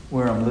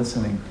where I'm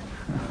listening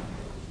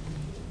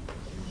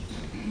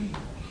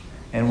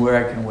and where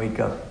I can wake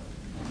up.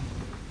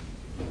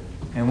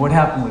 And what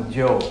happened with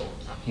Job?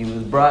 He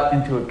was brought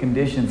into a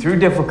condition through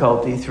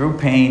difficulty, through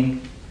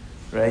pain,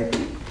 right?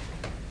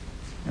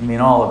 I mean,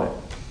 all of it.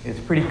 It's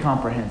pretty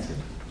comprehensive.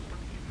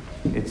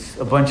 It's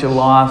a bunch of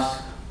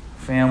loss,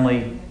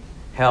 family,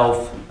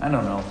 health, I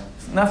don't know.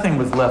 Nothing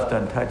was left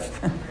untouched.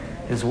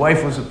 His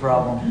wife was a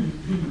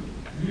problem.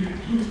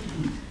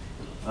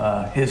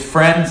 His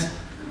friends,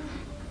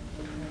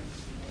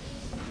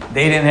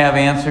 they didn't have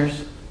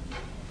answers,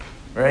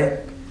 right?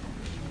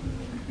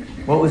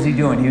 What was he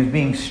doing? He was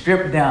being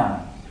stripped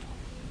down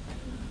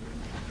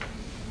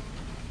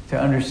to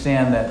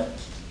understand that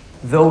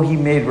though he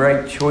made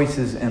right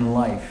choices in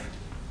life,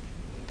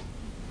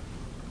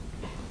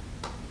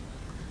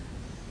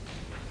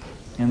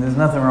 and there's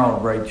nothing wrong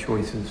with right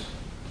choices.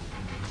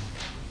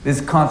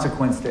 There's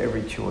consequence to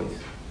every choice.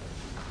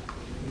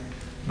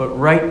 But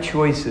right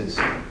choices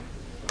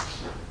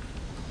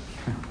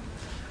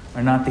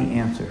are not the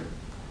answer.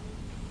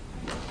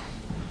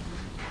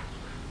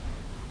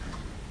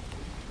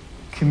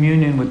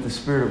 Communion with the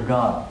Spirit of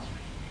God,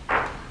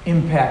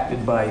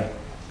 impacted by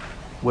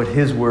what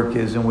his work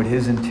is and what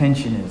his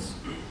intention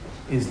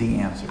is the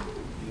answer.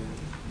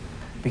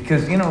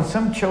 Because,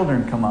 some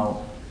children come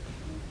out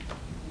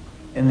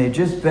and they're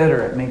just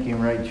better at making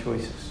right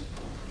choices.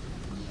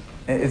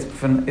 It's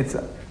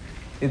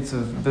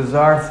a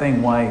bizarre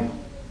thing why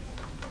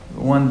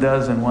one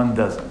does and one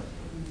doesn't.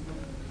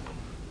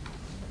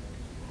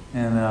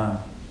 And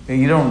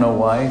you don't know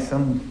why.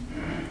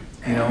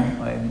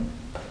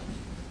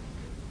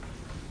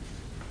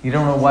 You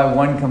don't know why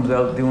one comes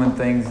out doing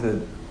things that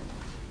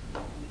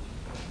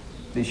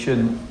they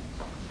shouldn't.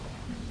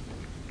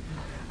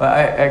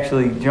 But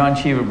John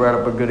Cheever brought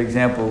up a good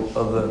example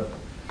of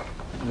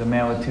the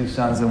man with two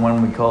sons, and one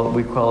we call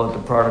it the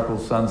prodigal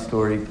son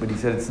story. But he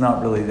said it's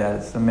not really that.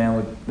 It's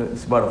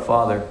it's about a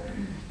father.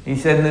 He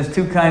said, and there's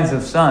two kinds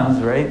of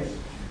sons, right?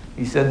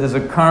 He said there's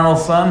a carnal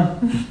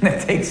son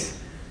that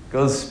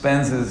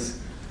spends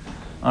his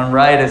on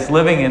riotous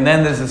living, and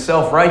then there's a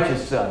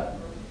self-righteous son.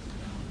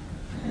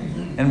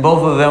 And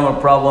both of them are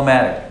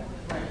problematic.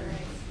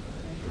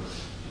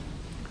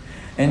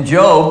 And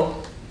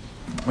Job,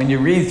 when you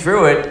read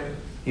through it,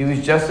 he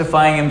was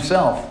justifying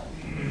himself.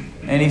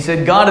 And he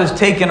said, God has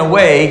taken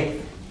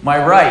away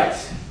my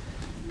rights.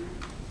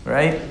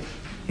 Right?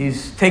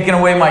 He's taken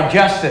away my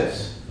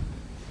justice.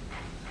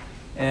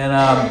 And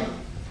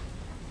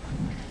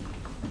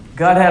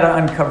God had to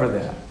uncover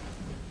that.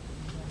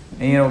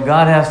 And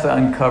God has to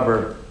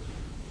uncover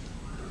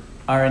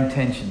our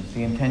intentions,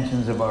 the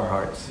intentions of our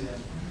hearts,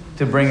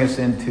 to bring us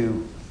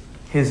into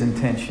his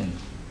intention.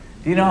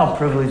 Do you know how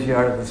privileged you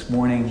are this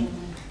morning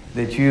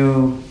that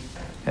you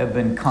have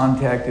been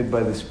contacted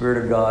by the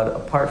Spirit of God,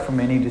 apart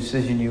from any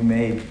decision you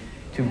made,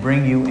 to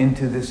bring you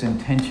into this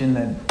intention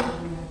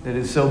that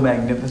is so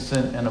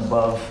magnificent and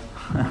above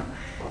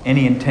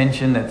any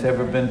intention that's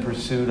ever been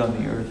pursued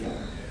on the earth?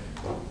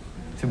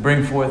 To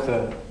bring forth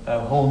a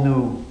whole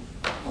new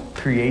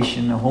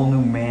creation, a whole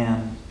new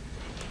man,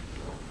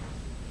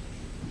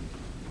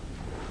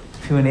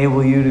 to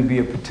enable you to be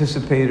a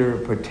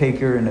participator, a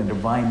partaker in a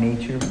divine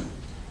nature.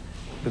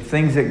 The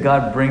things that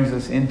God brings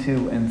us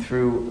into and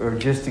through are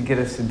just to get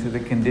us into the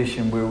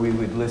condition where we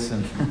would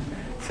listen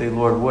to say,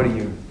 Lord, what do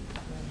you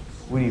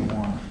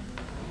want?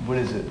 What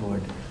is it,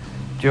 Lord?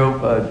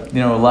 Job,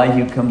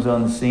 Elihu comes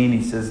on the scene.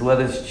 He says, let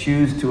us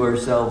choose to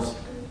ourselves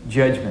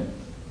judgment.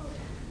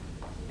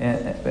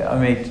 And I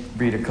may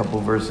read a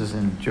couple verses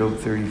in Job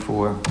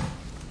 34.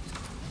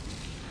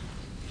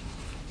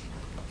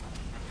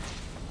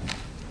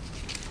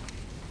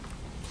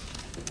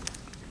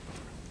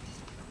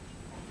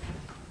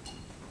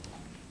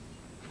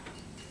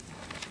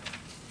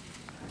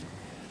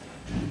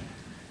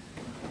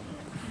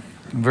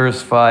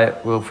 Verse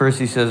 5, well, first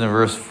he says in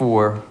verse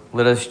 4,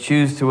 let us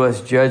choose to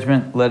us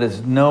judgment, let us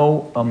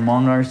know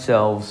among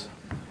ourselves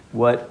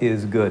what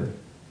is good.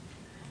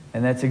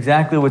 And that's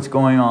exactly what's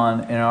going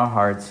on in our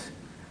hearts,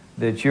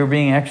 that you're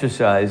being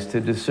exercised to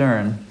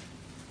discern,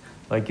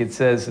 like it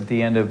says at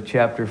the end of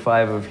chapter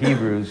 5 of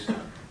Hebrews,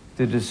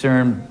 to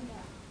discern,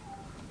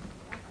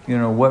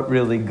 what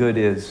really good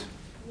is.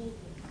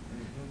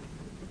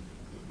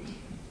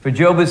 For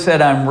Job has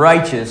said, I'm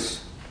righteous,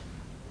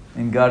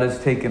 and God has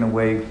taken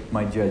away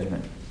my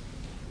judgment.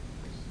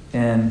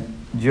 And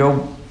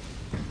Job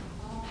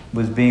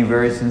was being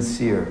very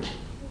sincere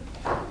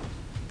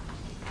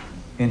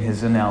in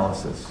his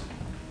analysis.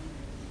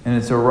 And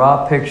it's a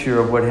raw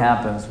picture of what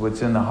happens,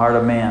 what's in the heart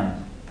of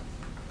man.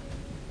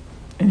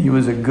 And he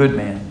was a good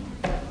man.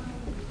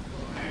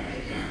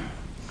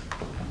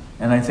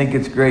 And I think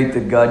it's great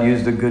that God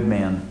used a good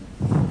man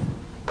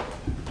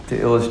to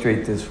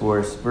illustrate this for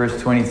us. Verse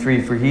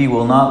 23, for he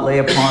will not lay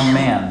upon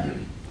man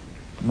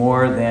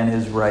more than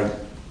his right,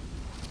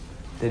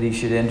 that he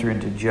should enter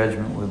into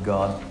judgment with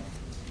God.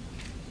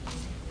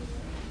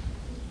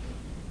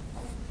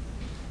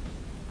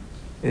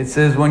 It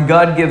says, when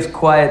God gives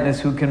quietness,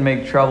 who can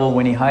make trouble?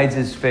 When he hides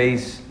his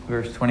face,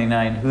 verse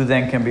 29, who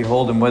then can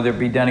behold him, whether it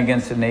be done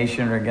against a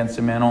nation or against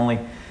a man only,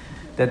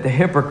 that the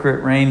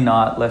hypocrite reign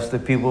not, lest the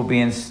people be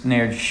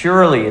ensnared.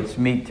 Surely it's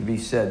meet to be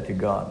said to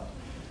God,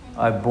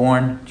 I've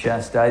borne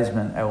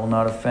chastisement, I will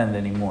not offend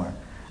anymore.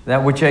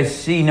 That which I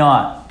see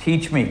not,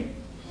 teach me.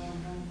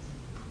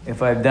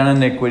 If I have done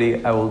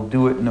iniquity, I will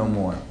do it no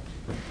more.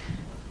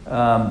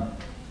 And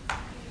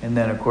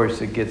then, of course,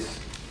 it gets,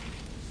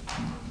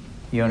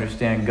 you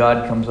understand,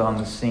 God comes on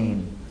the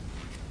scene.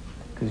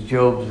 Because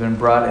Job's been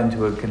brought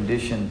into a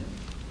condition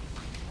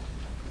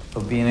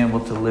of being able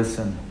to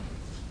listen,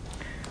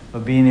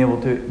 of being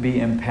able to be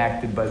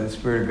impacted by the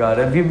Spirit of God.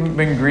 Have you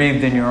been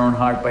grieved in your own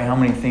heart by how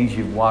many things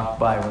you've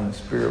walked by when the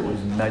Spirit was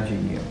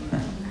nudging you?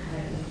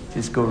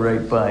 Just go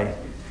right by,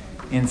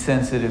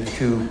 insensitive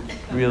to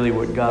really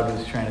what God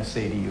was trying to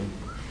say to you.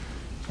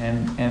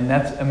 And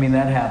that's,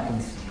 that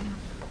happens.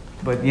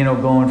 But,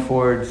 going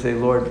forward, say,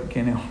 Lord,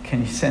 can you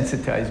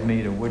sensitize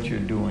me to what you're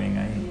doing?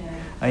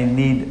 I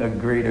need a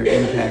greater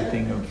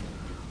impacting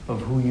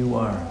of who you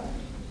are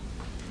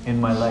in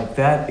my life.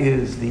 That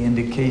is the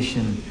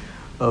indication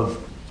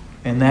of,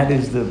 and that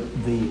is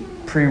the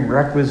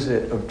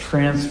prerequisite of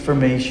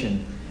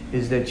transformation,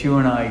 is that you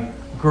and I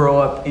grow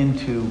up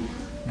into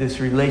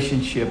this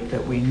relationship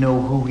that we know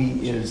who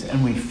he is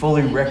and we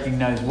fully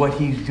recognize what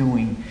he's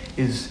doing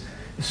is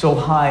so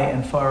high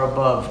and far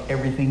above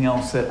everything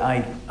else that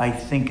I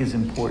think is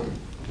important.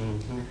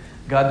 Mm-hmm.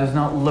 God does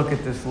not look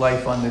at this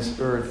life on this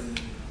earth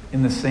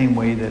in the same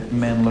way that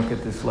men look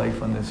at this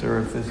life on this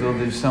earth, as though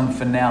there's some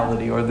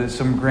finality or there's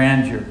some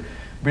grandeur.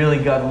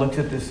 Really, God looks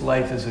at this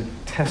life as a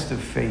test of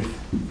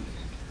faith.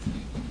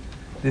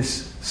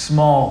 This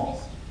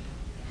small,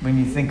 when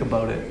you think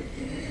about it.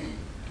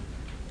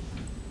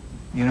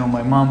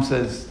 My mom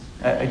says,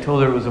 I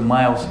told her it was a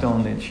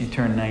milestone that she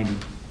turned 90.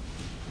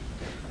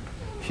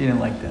 She didn't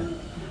like that.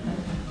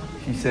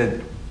 She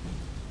said,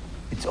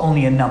 it's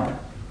only a number.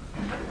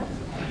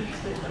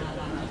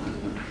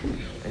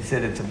 I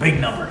said, it's a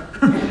big number.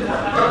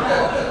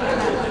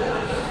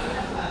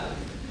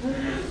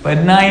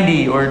 But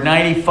 90 or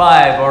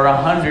 95 or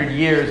 100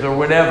 years or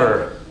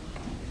whatever,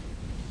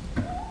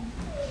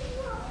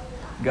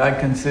 God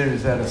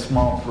considers that a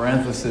small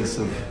parenthesis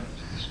of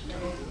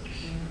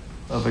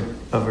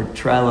a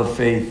trial of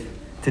faith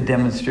to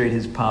demonstrate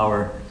his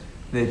power,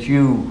 that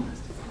you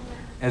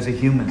as a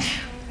human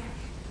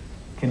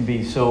can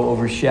be so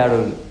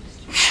overshadowed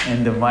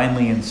and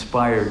divinely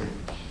inspired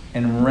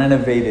and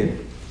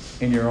renovated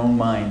in your own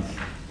mind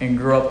and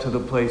grow up to the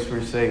place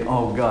where you say,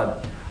 oh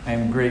God, I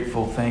am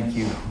grateful, thank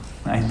you.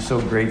 I am so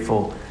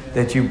grateful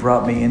that you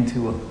brought me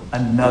into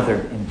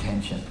another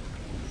intention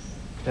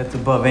that's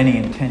above any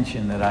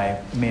intention that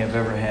I may have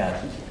ever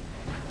had.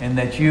 And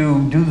that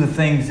you do the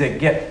things that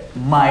get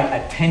my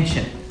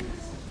attention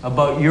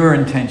about your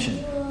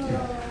intention,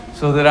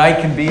 so that I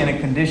can be in a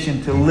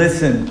condition to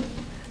listen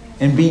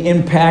and be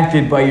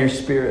impacted by your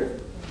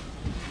Spirit.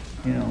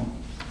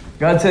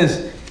 God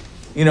says,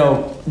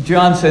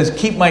 John says,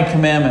 keep my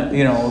commandment.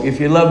 If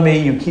you love me,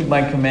 you keep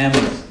my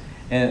commandments.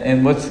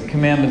 And what's the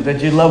commandment?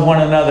 That you love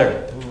one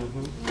another.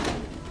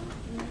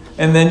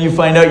 And then you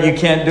find out you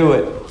can't do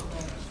it.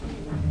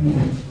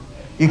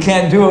 You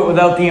can't do it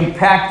without the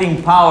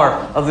impacting power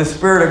of the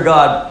Spirit of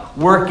God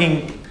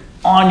working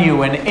on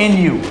you and in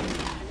you,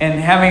 and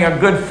having a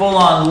good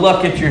full-on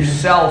look at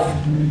yourself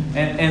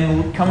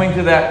and coming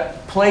to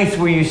that place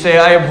where you say,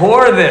 I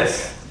abhor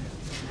this.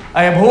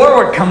 I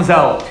abhor what comes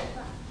out.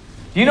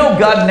 Do you know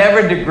God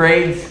never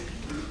degrades?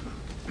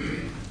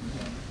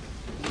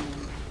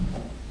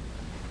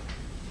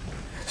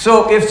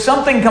 So if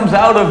something comes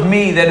out of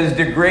me that is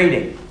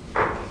degrading,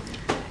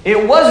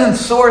 it wasn't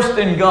sourced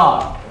in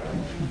God.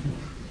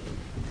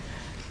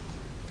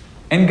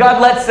 And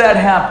God lets that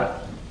happen.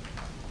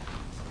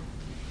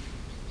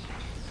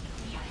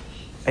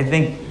 I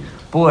think,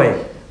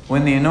 boy,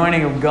 when the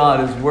anointing of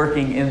God is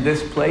working in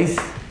this place,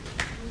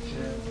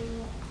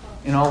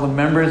 in all the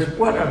members,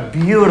 what a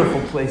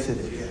beautiful place it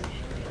is.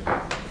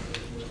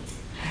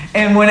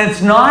 And when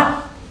it's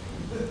not,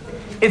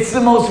 it's the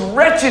most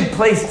wretched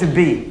place to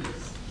be.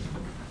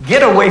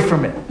 Get away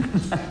from it.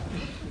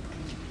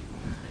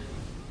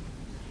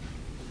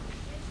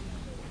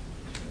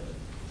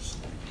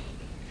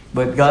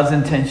 But God's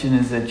intention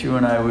is that you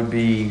and I would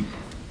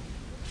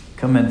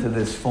come into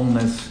this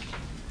fullness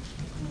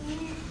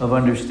of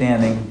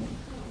understanding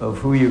of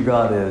who your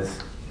God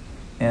is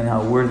and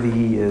how worthy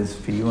He is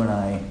for you and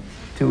I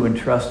to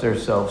entrust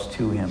ourselves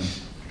to Him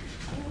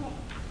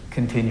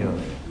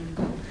continually.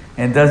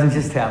 And it doesn't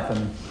just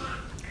happen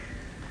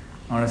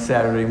on a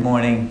Saturday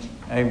morning.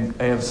 I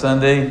have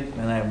Sunday,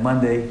 and I have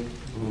Monday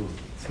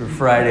through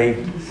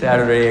Friday,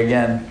 Saturday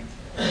again,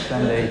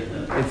 Sunday.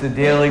 It's a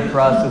daily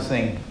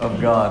processing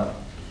of God.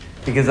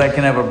 Because I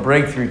can have a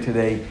breakthrough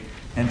today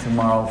and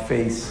tomorrow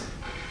face,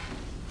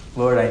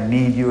 Lord, I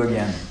need you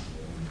again.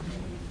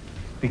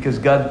 Because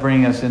God's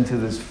bringing us into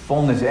this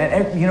fullness.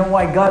 And you know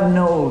why? God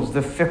knows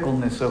the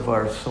fickleness of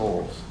our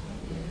souls.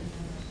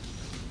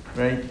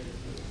 Right?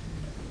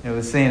 I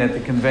was saying at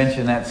the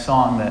convention, that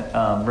song that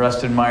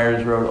Rustin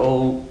Myers wrote,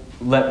 "Oh,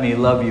 let me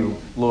love you,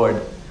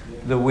 Lord,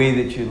 the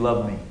way that you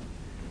love me."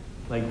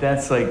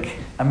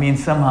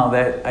 Somehow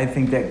I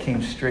think that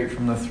came straight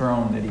from the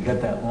throne, that he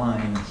got that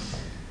line.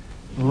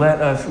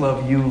 Let us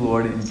love you,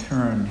 Lord, in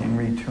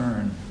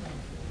return,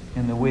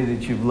 in the way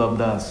that you've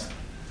loved us.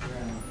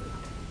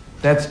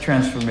 That's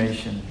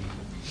transformation.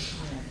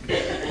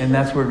 And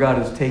that's where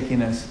God is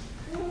taking us.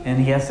 And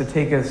He has to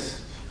take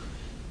us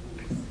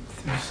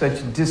through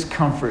such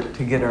discomfort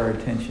to get our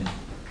attention.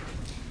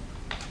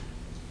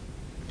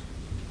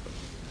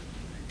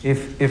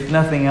 If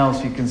nothing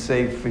else, you can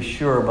say for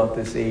sure about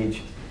this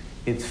age,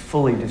 it's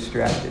fully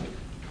distracted.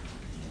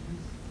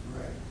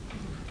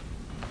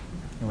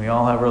 And we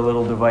all have our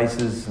little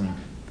devices, and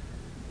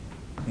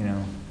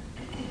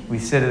we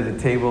sit at a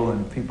table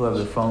and people have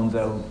their phones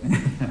out.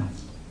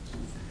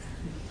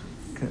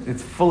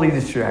 It's fully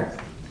distracted.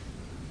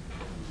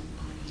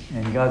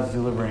 And God's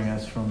delivering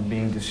us from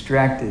being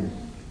distracted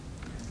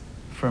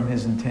from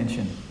His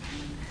intention.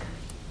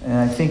 And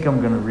I think I'm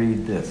going to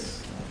read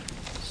this.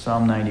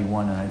 Psalm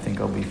 91, and I think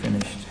I'll be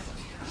finished.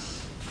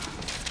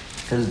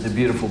 Because it's a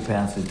beautiful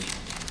passage.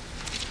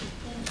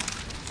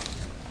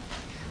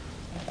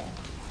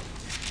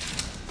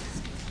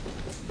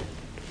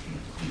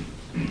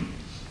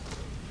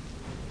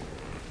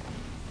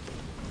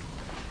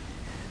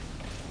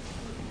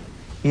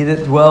 He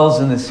that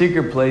dwells in the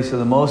secret place of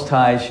the Most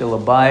High shall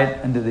abide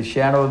under the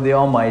shadow of the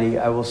Almighty.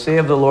 I will say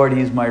of the Lord, He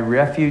is my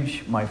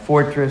refuge, my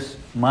fortress,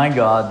 my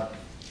God.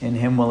 In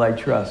Him will I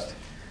trust.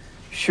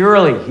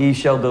 Surely He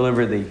shall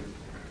deliver thee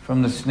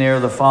from the snare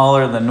of the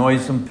fowler and the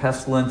noisome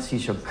pestilence. He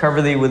shall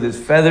cover thee with His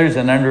feathers,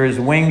 and under His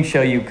wings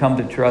shall you come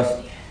to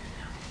trust.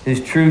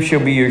 His truth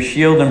shall be your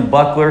shield and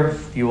buckler.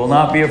 You will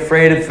not be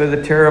afraid for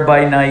the terror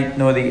by night,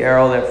 nor the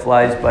arrow that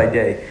flies by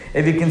day.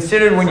 If you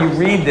consider when you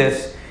read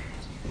this,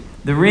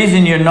 the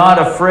reason you're not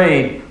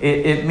afraid,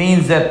 it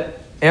means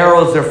that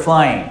arrows are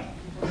flying.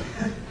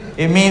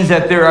 It means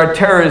that there are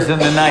terrors in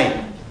the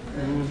night.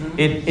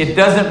 It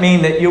doesn't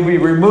mean that you'll be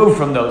removed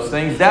from those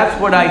things. That's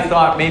what I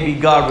thought maybe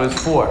God was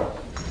for.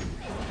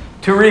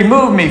 To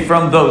remove me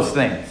from those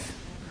things.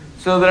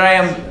 So that I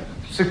am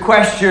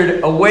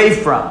sequestered away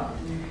from.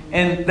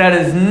 And that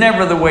is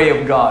never the way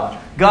of God.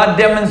 God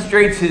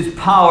demonstrates His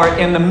power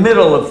in the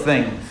middle of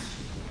things.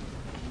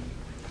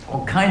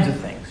 All kinds of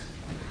things.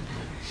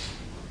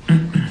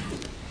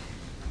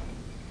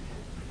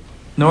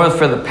 Nor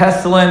for the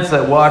pestilence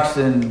that walks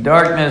in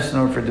darkness,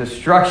 nor for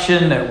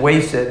destruction that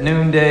wastes at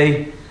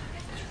noonday.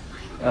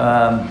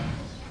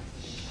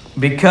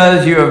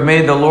 Because you have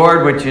made the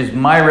Lord, which is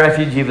my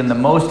refuge, even the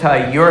Most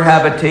High, your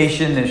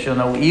habitation, there shall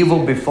no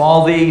evil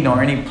befall thee,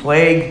 nor any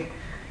plague.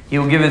 He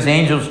will give His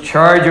angels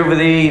charge over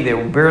thee. They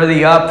will bear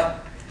thee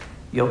up.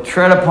 You'll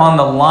tread upon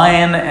the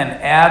lion and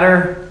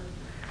adder.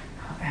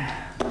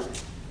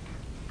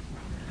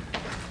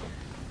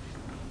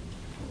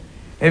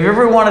 Have you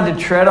ever wanted to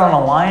tread on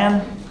a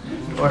lion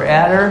or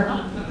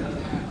adder?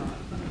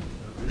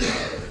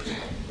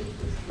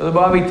 Brother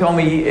Bobby told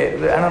me, I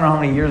don't know how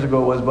many years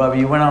ago it was, Bobby,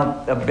 you went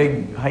out a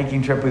big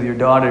hiking trip with your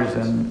daughters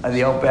in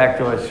the outback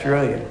of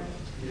Australia.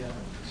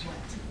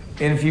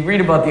 And if you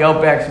read about the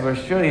outbacks of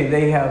Australia,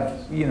 they have,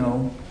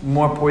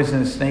 more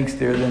poisonous snakes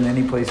there than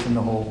any place in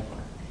the whole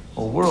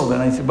world.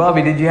 And I said,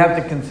 Bobby, did you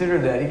have to consider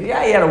that? He said,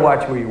 yeah, you had to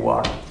watch where you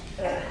walk.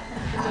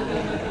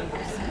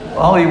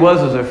 all he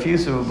was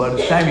effusive about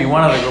his time. He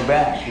wanted to go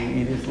back.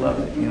 He just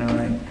loved it, you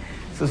know.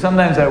 So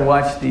sometimes I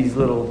watch these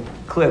little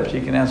clips.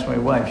 You can ask my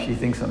wife. She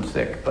thinks I'm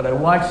sick. But I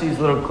watch these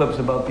little clips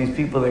about these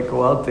people that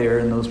go out there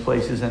in those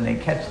places and they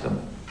catch them.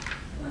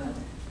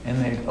 And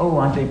they, oh,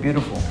 aren't they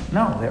beautiful?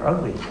 No, they're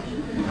ugly.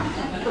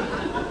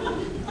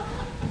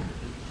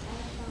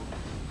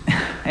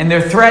 And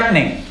they're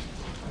threatening.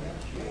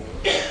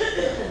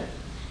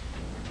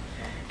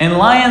 And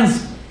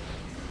lions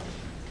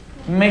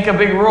make a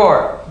big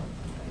roar.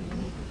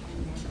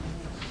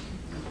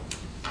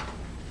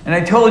 And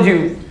I told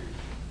you,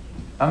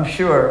 I'm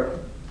sure,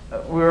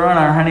 we were on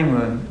our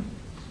honeymoon,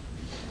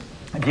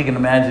 if you can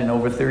imagine,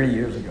 over 30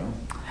 years ago.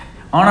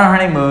 On our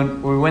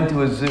honeymoon, we went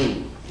to a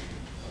zoo.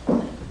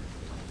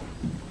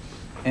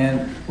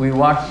 And we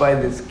walked by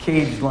this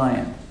caged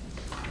lion.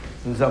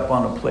 It was up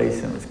on a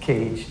place and it was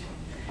caged.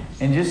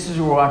 And just as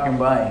we were walking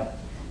by,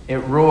 it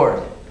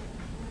roared.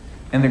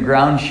 And the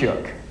ground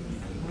shook.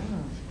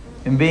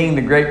 And being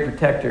the great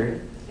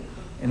protector,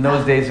 in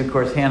those days, of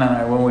course, Hannah and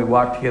I, when we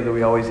walked together,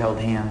 we always held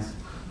hands.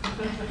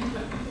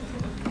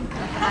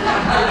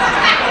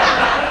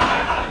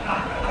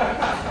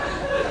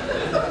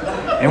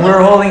 And we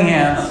were holding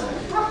hands.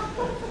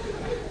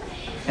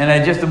 And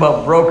I just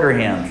about broke her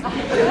hand.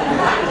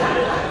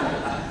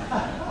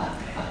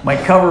 My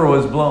cover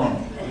was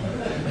blown.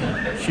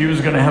 She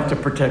was going to have to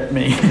protect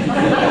me.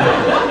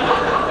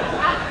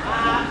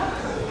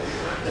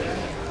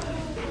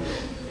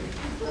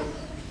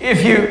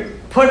 If you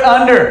put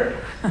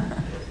under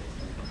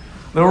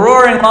the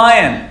roaring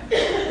lion,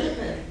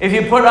 if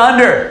you put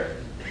under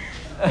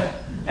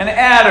an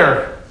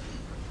adder,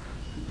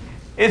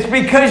 it's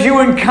because you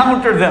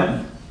encounter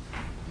them.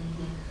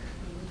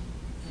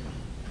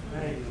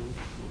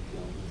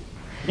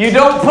 You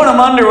don't put them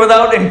under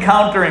without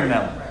encountering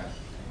them.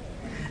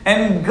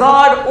 And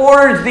God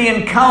orders the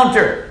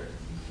encounter.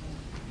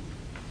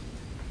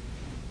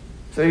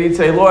 So you'd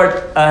say, Lord,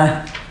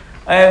 I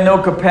have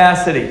no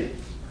capacity.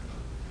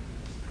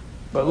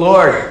 But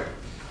Lord,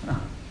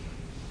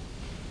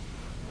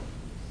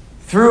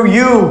 through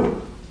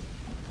you,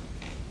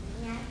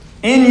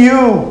 in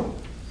you,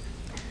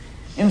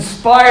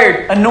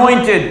 inspired,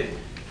 anointed,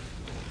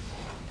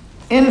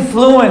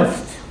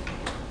 influenced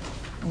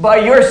by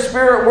your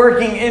Spirit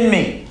working in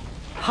me,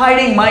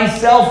 hiding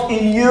myself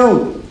in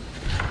you,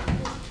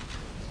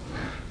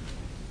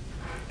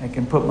 I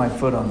can put my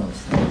foot on those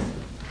things.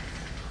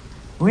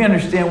 We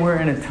understand we're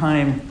in a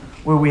time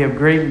where we have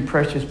great and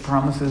precious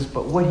promises,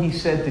 but what he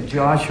said to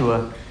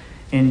Joshua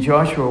in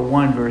Joshua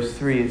 1 verse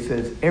 3, it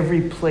says,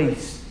 every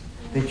place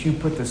that you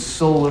put the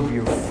sole of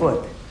your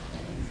foot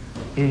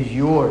is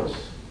yours.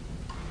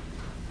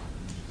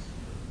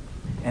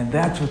 And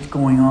that's what's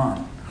going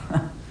on.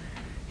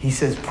 He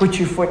says, put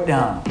your foot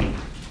down.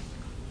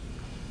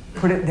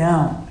 Put it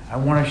down. I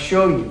want to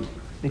show you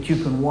that you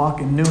can walk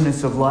in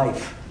newness of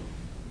life.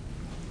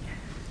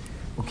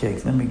 Okay,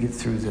 let me get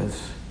through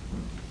this.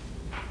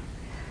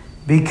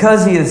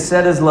 Because he has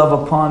set his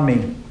love upon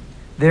me,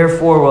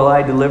 therefore will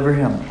I deliver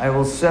him. I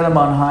will set him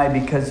on high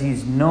because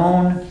he's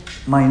known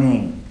my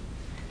name.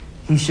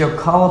 He shall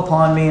call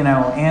upon me and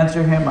I will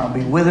answer him. I'll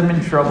be with him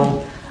in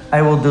trouble.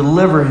 I will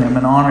deliver him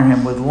and honor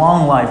him. With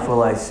long life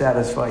will I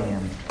satisfy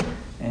him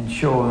and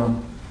show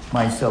him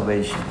my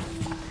salvation.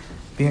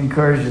 Be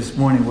encouraged this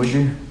morning, would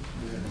you?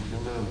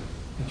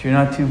 That you're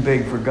not too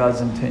big for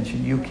God's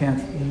intention. You can't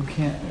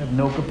have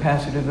no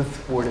capacity to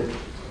thwart it.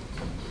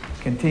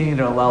 Continue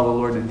to allow the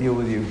Lord to deal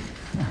with you.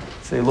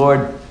 Say,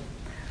 Lord,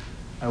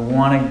 I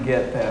want to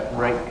get that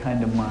right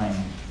kind of mind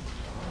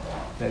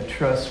that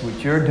trusts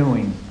what you're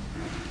doing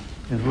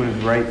is what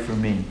is right for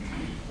me.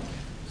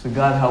 So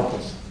God help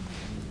us.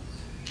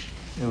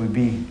 It would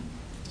be,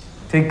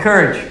 take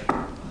courage.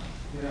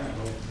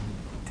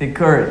 Take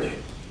courage.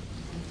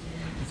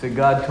 It's what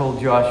God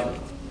told Joshua.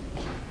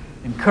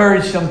 And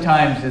courage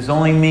sometimes is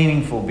only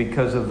meaningful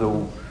because of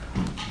the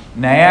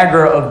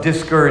Niagara of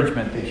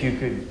discouragement that you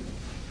could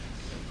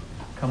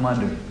come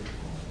under.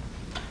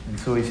 And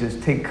so he says,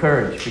 take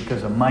courage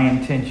because of my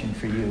intention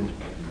for you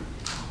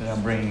that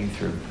I'm bringing you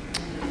through.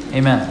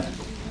 Amen.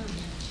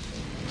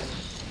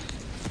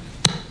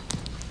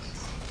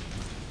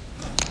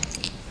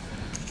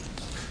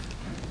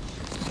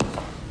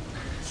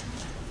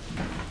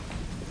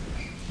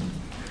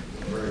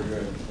 Very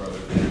good, Brother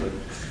David.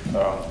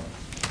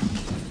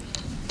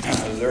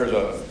 There's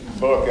a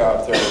book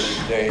out there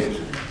these days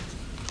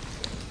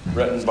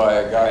written by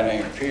a guy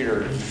named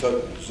Peter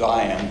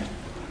Zion.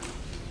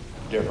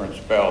 Different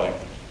spelling,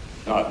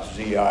 not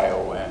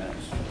Z-I-O-N,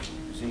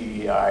 it's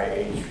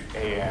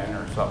Z-E-I-H-A-N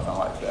or something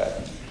like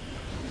that.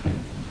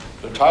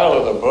 The title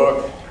of the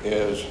book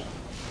is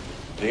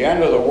The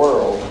End of the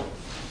World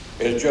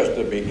is Just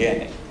the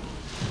Beginning.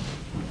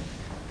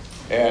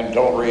 And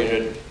don't read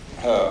it.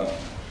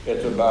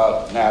 It's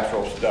about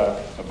natural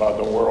stuff, about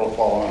the world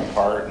falling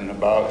apart and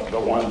about the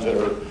ones that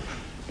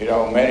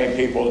are, many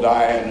people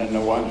dying and the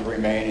ones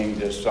remaining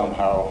just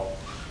somehow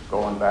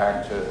going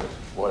back to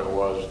what it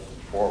was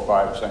 4 or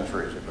 5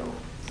 centuries ago.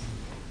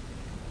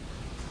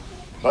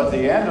 But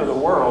the end of the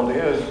world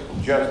is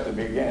just the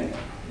beginning.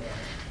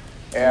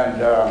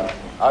 And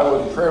I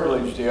was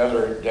privileged the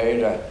other day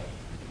to,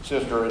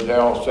 Sister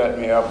Adele set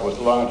me up with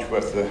lunch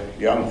with the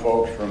young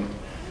folks from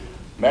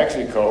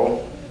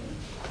Mexico,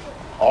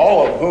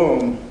 all of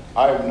whom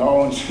I've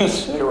known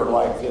since they were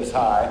like this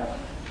high.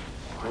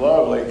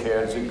 Lovely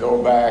kids who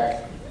go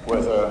back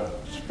with a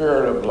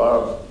spirit of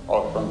love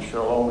from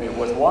Shalom,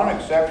 with one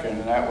exception,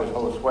 and that was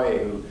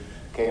Josue, who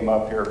came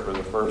up here for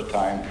the first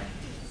time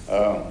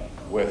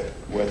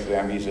with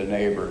them. He's a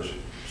neighbor's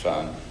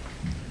son.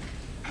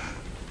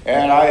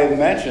 And I had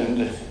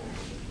mentioned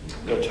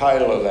the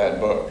title of that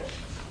book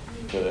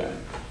to them.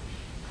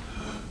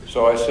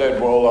 So I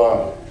said,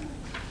 well,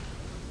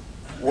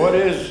 what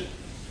is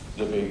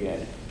the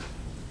beginning?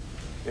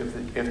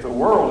 If the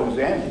world is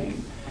ending,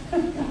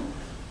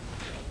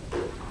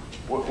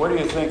 what do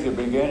you think the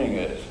beginning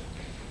is?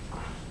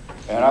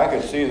 And I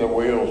could see the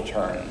wheels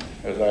turning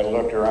as I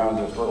looked around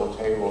this little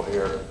table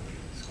here.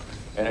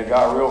 And it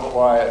got real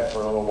quiet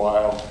for a little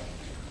while.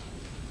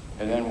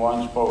 And then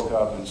one spoke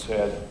up and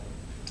said,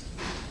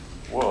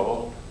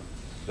 well,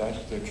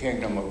 that's the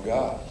kingdom of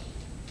God.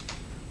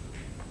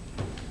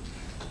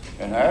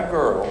 And that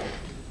girl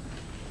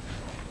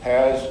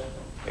has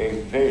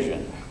a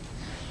vision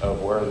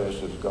of where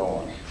this is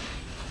going.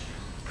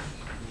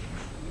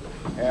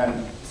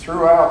 And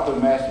throughout the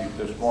message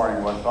this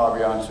morning, what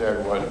Fabian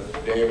said,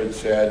 what David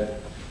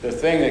said, the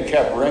thing that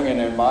kept ringing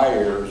in my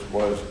ears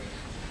was,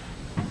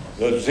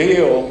 the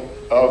zeal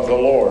of the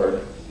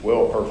Lord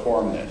will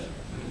perform this.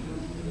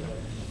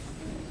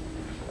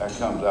 That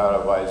comes out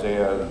of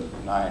Isaiah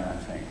 9, I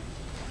think.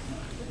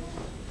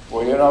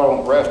 Well, you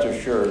know, rest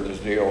assured the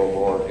zeal of the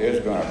Lord is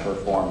going to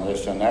perform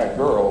this. And that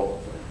girl,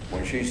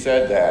 when she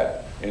said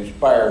that,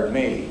 inspired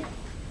me.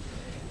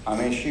 I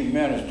mean, she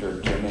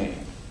ministered to me.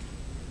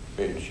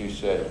 She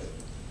said,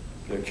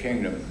 the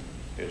kingdom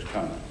is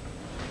coming.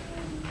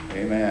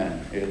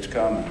 Amen. It's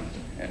coming.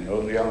 And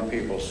those young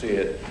people see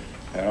it.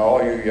 And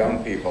all you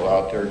young people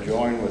out there,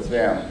 join with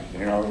them.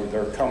 You know,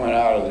 they're coming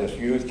out of this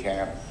youth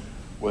camp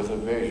with a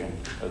vision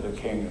of the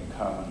kingdom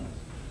coming.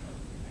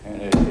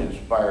 And it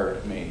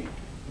inspires me.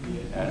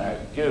 And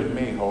it gives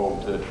me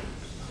hope that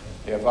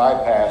if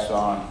I pass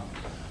on,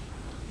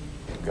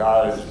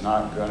 God is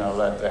not going to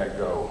let that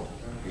go.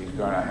 He's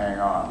going to hang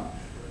on.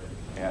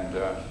 And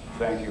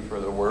thank you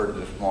for the word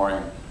this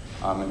morning.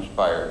 I'm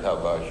inspired. How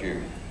about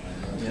you?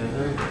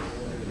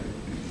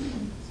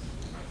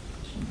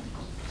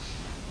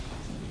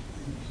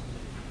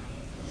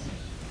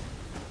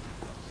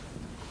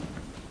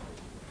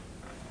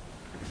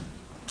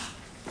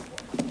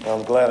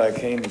 I'm glad I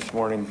came this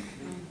morning.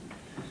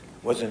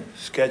 Wasn't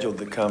scheduled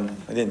to come.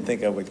 I didn't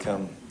think I would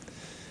come.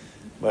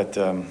 But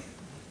I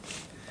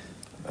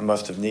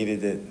must have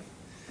needed it.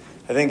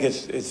 I think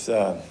it's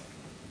a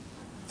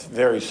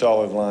very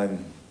solid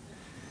line.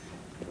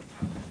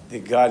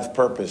 That God's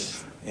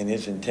purpose and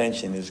his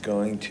intention is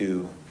going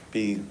to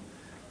be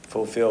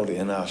fulfilled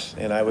in us.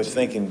 And I was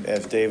thinking,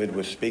 as David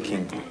was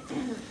speaking,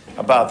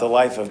 about the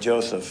life of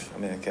Joseph. I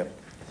mean,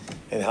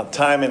 and how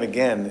time and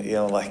again, you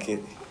know, like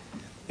it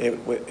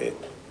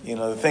you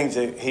know, the things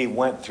that he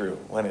went through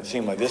when it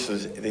seemed like this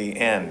was the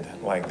end,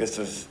 like this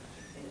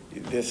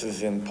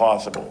is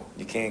impossible.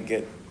 You can't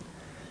get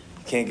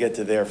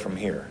to there from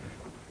here.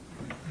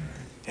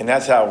 And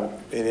that's how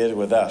it is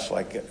with us.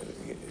 Like,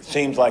 it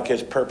seems like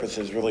his purpose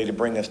is really to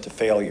bring us to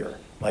failure.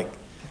 Like,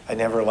 I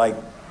never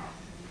liked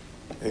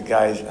the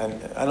guys.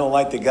 I don't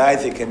like the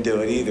guys that can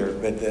do it either.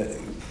 But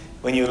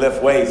when you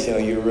lift weights, you know,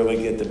 you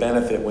really get the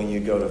benefit when you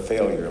go to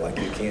failure. Like,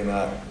 you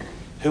cannot.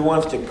 Who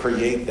wants to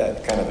create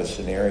that kind of a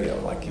scenario?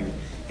 Like, you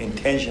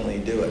intentionally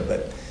do it.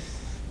 But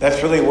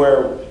that's really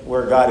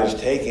where God is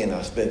taking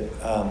us. But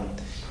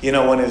you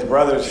know, when his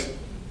brothers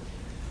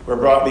were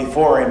brought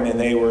before him and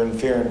they were in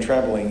fear and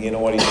trembling, you know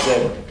what he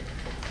said?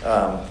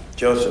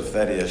 Joseph,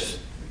 that is.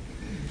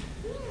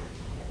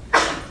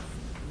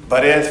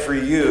 But as for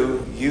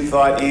you, you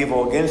thought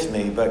evil against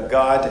me, but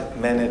God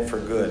meant it for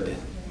good,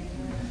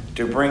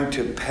 to bring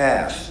to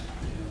pass.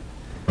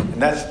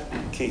 And that's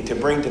key, to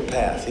bring to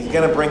pass. He's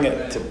going to bring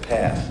it to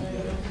pass.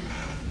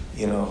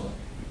 You know,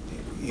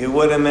 you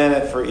would have meant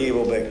it for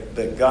evil,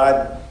 but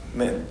God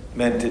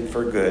meant it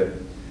for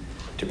good,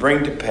 to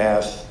bring to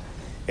pass,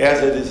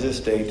 as it is this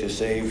day, to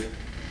save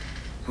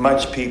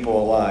much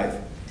people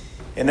alive.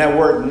 And that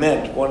word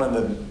meant, one of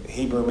the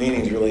Hebrew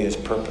meanings really is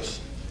purpose.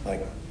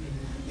 Like,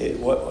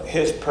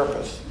 his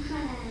purpose.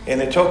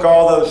 And it took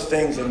all those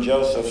things in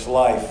Joseph's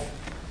life,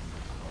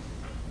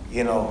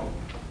 you know,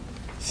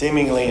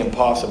 seemingly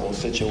impossible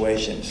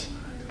situations,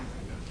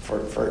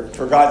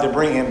 for God to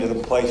bring him to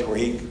the place where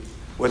he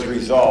was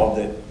resolved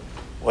that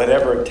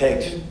whatever it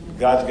takes,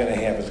 God's going to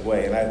have his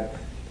way. And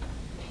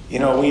you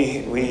know,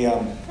 we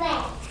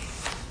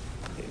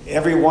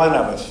every one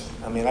of us,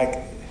 I mean,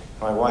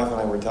 my wife and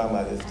I were talking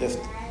about it, it's just,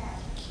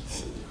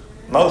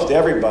 most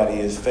everybody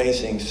is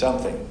facing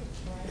something.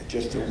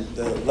 Just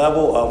the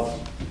level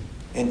of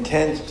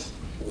intense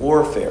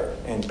warfare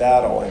and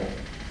battle. And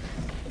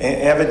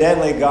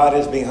evidently God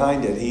is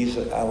behind it. He's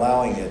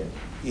allowing it,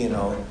 you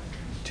know.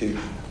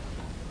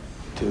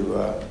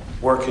 to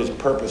work His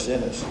purpose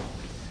in us.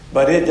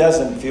 But it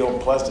doesn't feel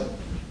pleasant.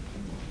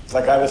 It's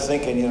like I was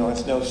thinking,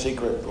 it's no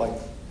secret, like,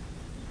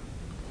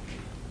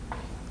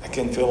 I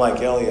can feel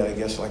like Elliot, I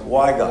guess, like,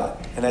 why God?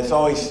 And it's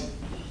always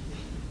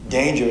a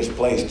dangerous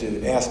place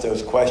to ask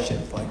those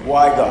questions, like,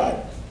 why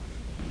God?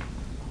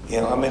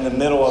 I'm in the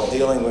middle of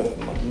dealing with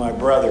my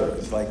brother.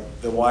 It's like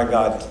the why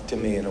God to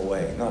me in a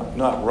way,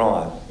 not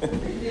Ron.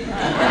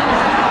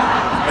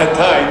 At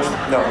times,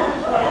 no.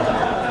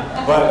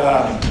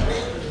 But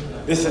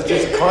this is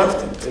just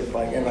constant. It's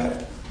like, and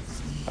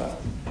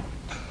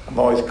I'm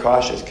always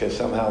cautious because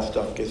somehow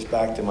stuff gets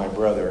back to my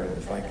brother, and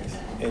it's like it's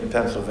in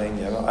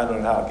Pennsylvania. I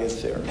don't know how it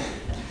gets there.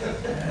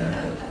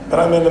 But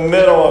I'm in the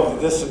middle of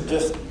this,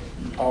 just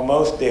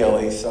almost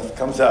daily stuff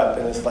comes up,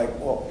 and it's like,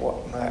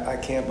 I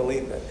can't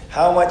believe it.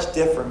 How much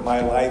different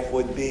my life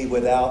would be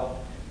without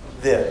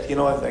this.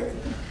 I think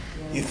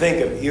you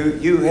think of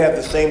you have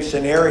the same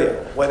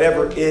scenario,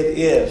 whatever it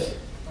is.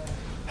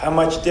 How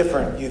much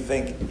different you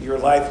think your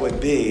life would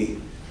be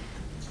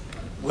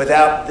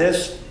without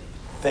this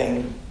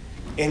thing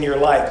in your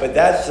life. But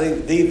that's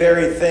the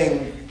very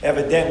thing,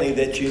 evidently,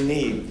 that you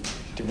need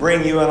to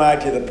bring you and I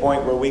to the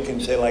point where we can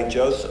say, like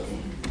Joseph,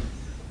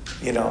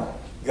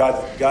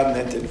 God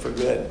meant it for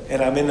good.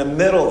 And I'm in the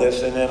middle of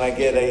this, and then I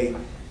get a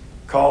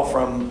call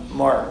from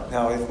Mark.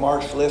 Now, if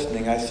Mark's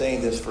listening, I'm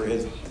saying this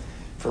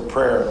for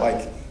prayer.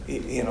 Like,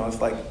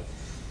 it's like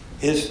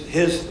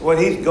his what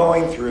he's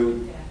going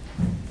through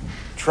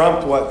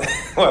trumped what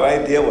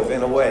I deal with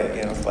in a way.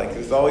 It's like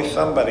there's always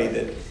somebody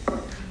that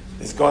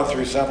is going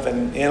through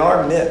something in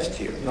our midst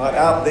here, not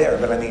out there,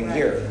 but I mean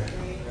here.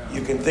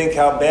 You can think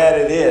how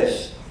bad it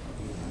is,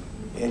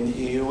 and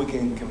we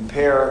can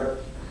compare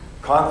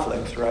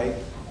conflicts, right?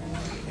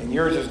 And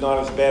yours is not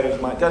as bad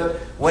as mine.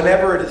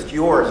 Whenever it is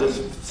yours,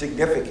 it's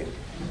significant.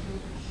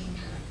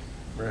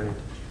 Right.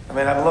 I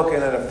mean, I'm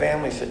looking at a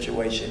family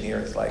situation here.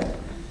 It's like,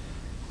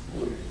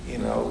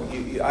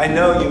 I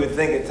know you would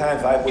think at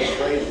times I would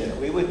trade it.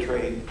 We would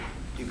trade.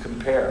 You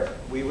compare.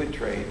 We would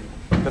trade.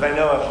 But I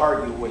know at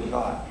heart you would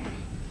not.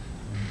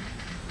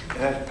 And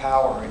that's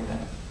power in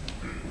that.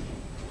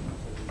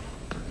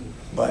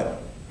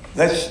 But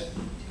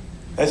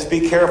let's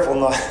be careful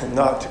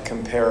not to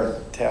compare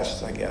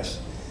tests, I guess.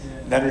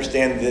 And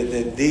understand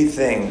that the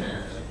thing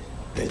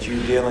that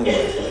you're dealing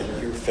with,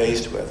 that you're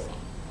faced with,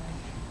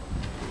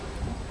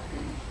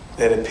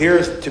 that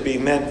appears to be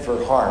meant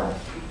for harm,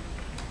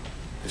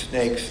 the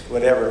snakes,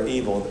 whatever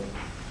evil,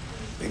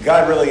 that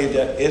God really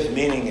is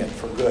meaning it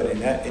for good,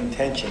 and that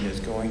intention is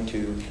going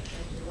to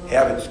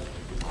have its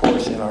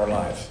course in our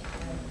lives.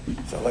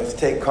 So let's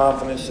take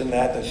confidence in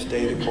that. Let's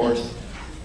stay the course.